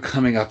think we're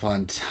coming up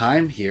on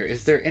time here.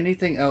 Is there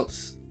anything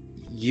else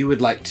you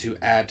would like to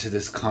add to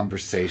this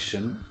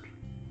conversation?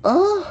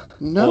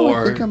 No,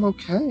 I think I'm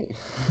okay.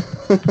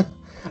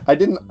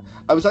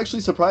 I was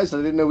actually surprised. I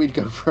didn't know we'd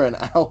go for an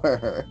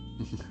hour.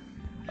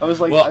 I was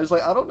like,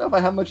 I don't know if I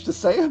have much to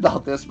say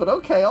about this, but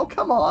okay, oh,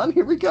 come on,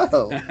 here we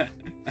go.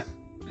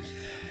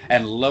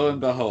 And lo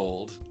and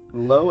behold.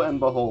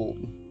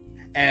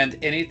 And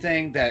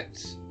anything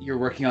that you're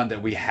working on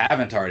that we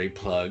haven't already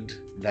plugged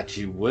that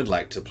you would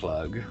like to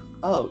plug?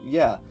 Oh,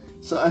 yeah.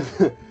 So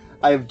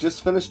I've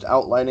just finished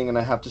outlining, and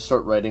I have to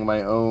start writing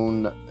my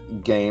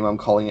own game. I'm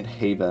calling it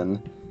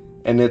Haven.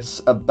 And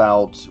it's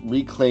about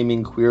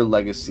reclaiming queer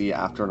legacy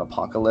after an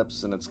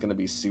apocalypse, and it's going to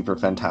be super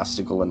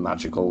fantastical and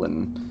magical,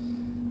 and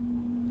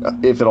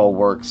if it all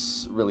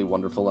works, really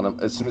wonderful. And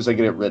as soon as I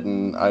get it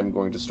written, I'm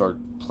going to start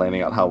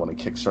planning out how I want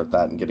to kickstart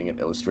that and getting it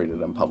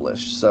illustrated and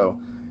published.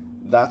 So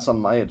that's on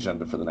my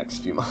agenda for the next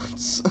few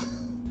months.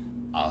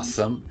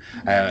 Awesome.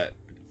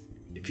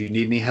 If you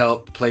need any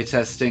help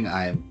playtesting,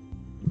 I am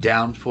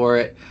down for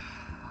it.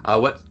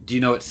 What do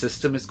you know what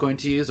system it's going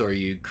to use, or are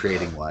you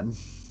creating one?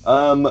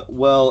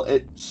 Well,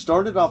 it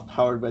started off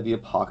powered by the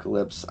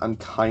apocalypse. I'm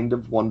kind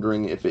of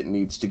wondering if it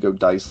needs to go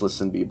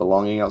diceless and be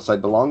belonging outside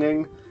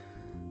belonging.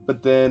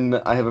 But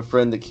then I have a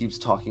friend that keeps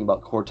talking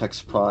about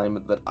Cortex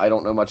Prime that I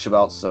don't know much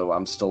about, so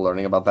I'm still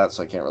learning about that,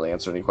 so I can't really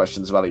answer any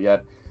questions about it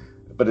yet.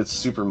 But it's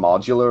super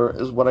modular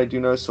is what I do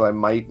know, so I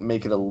might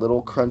make it a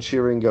little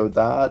crunchier and go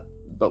that,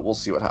 but we'll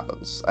see what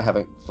happens. I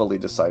haven't fully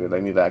decided. I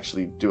need to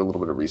actually do a little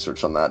bit of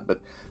research on that,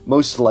 but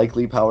most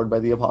likely powered by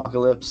the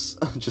apocalypse,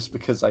 just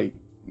because I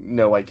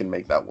know I can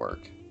make that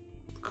work.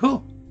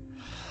 Cool.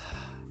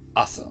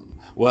 Awesome.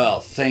 Well,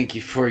 thank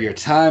you for your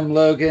time,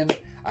 Logan.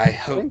 I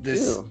hope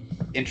this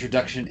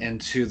introduction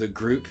into the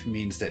group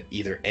means that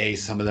either A,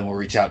 some of them will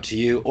reach out to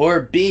you,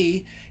 or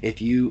B, if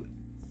you,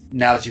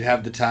 now that you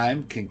have the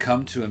time, can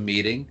come to a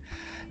meeting,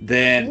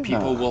 then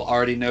people will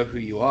already know who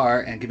you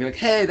are and can be like,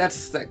 hey,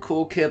 that's that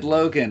cool kid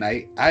Logan.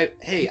 I've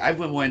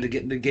been wanting to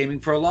get into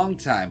gaming for a long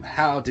time.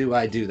 How do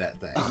I do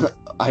that thing?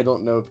 I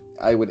don't know if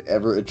I would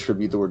ever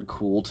attribute the word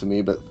cool to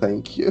me, but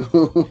thank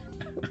you.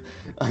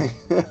 I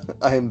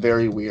am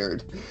very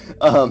weird.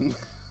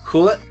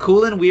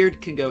 Cool and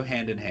weird can go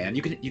hand in hand.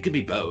 You can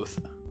be both.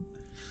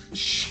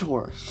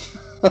 Sure.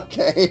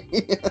 Okay.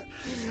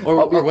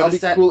 I'll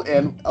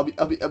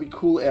be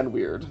cool and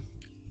weird.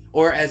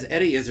 Or as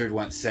Eddie Izzard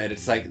once said,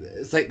 it's like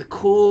the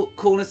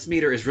coolness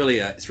meter is really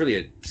a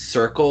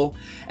circle,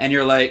 and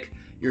you're like,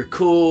 you're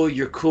cool,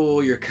 you're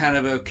kind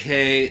of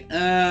okay.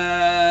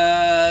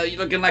 You're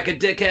looking like a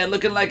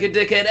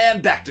dickhead,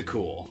 and back to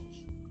cool.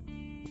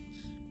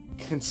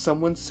 Can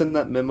someone send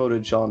that memo to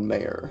John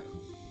Mayer?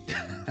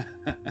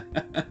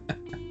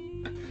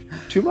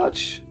 Too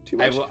much.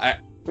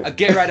 I'll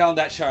get right on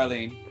that,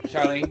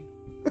 Charlene.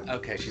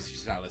 Okay,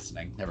 she's not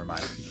listening. Never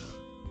mind.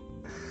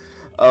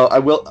 I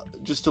will,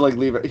 just to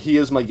leave it. He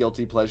is my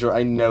guilty pleasure.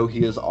 I know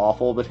he is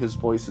awful, but his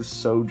voice is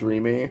so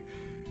dreamy.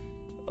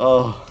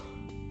 Oh.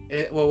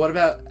 Well, what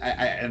about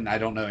I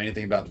don't know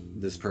anything about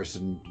this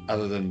person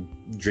other than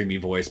dreamy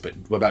voice, but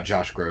what about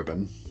Josh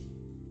Groban?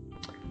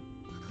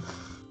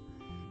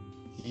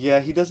 Yeah,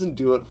 he doesn't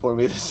do it for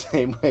me the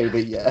same way,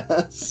 but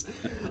yes.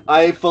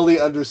 I fully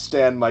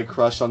understand my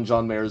crush on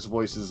John Mayer's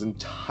voice is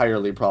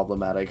entirely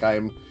problematic.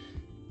 I'm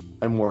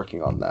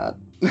working on that.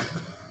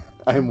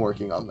 I'm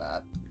working on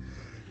that.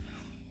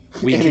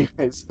 We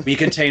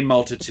contain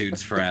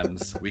multitudes,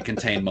 friends. We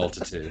contain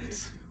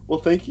multitudes.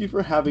 Well, thank you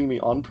for having me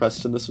on,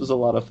 Preston. This was a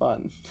lot of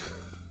fun.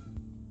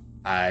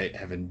 I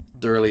have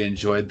thoroughly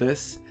enjoyed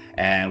this,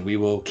 and we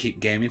will keep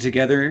gaming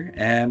together.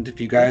 And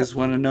if you guys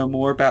want to know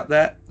more about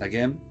that,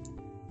 again,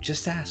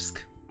 just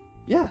ask.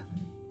 Yeah.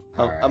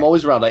 Right. I'm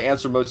always around. I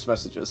answer most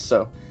messages,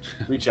 so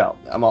reach out.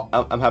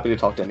 I'm happy to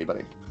talk to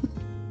anybody.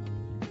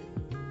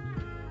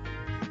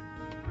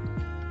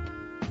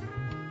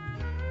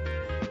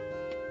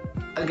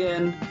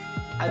 Again,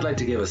 I'd like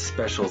to give a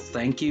special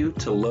thank you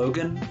to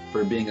Logan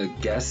for being a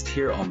guest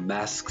here on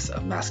Masks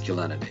of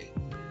Masculinity.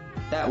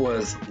 That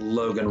was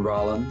Logan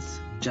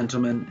Rollins,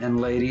 gentlemen and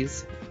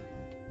ladies.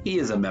 He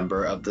is a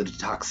member of the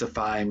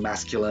Detoxifying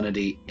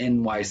Masculinity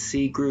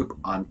NYC group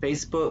on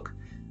Facebook,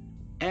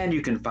 and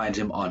you can find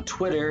him on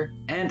Twitter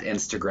and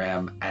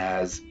Instagram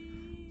as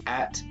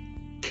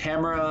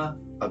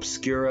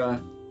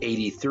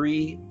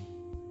 @CameraObscura83.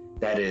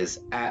 That is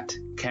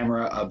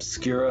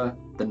 @CameraObscura,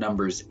 the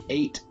numbers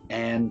 8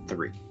 and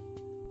 3.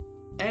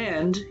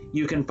 And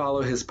you can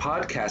follow his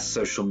podcast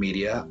social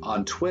media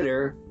on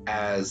Twitter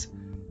as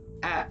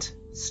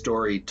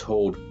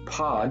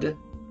 @StoryToldPod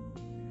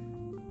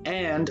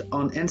and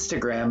on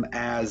Instagram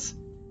as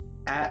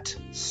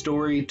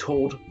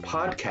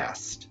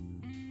 @StoryToldPodcast.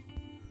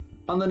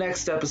 On the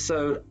next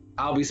episode,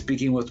 I'll be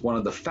speaking with one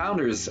of the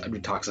founders of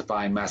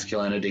Detoxifying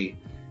Masculinity,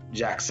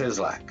 Jack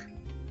Sislak.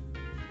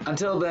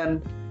 Until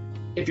then,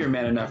 if you're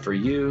man enough for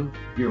you,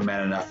 you're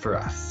man enough for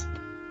us.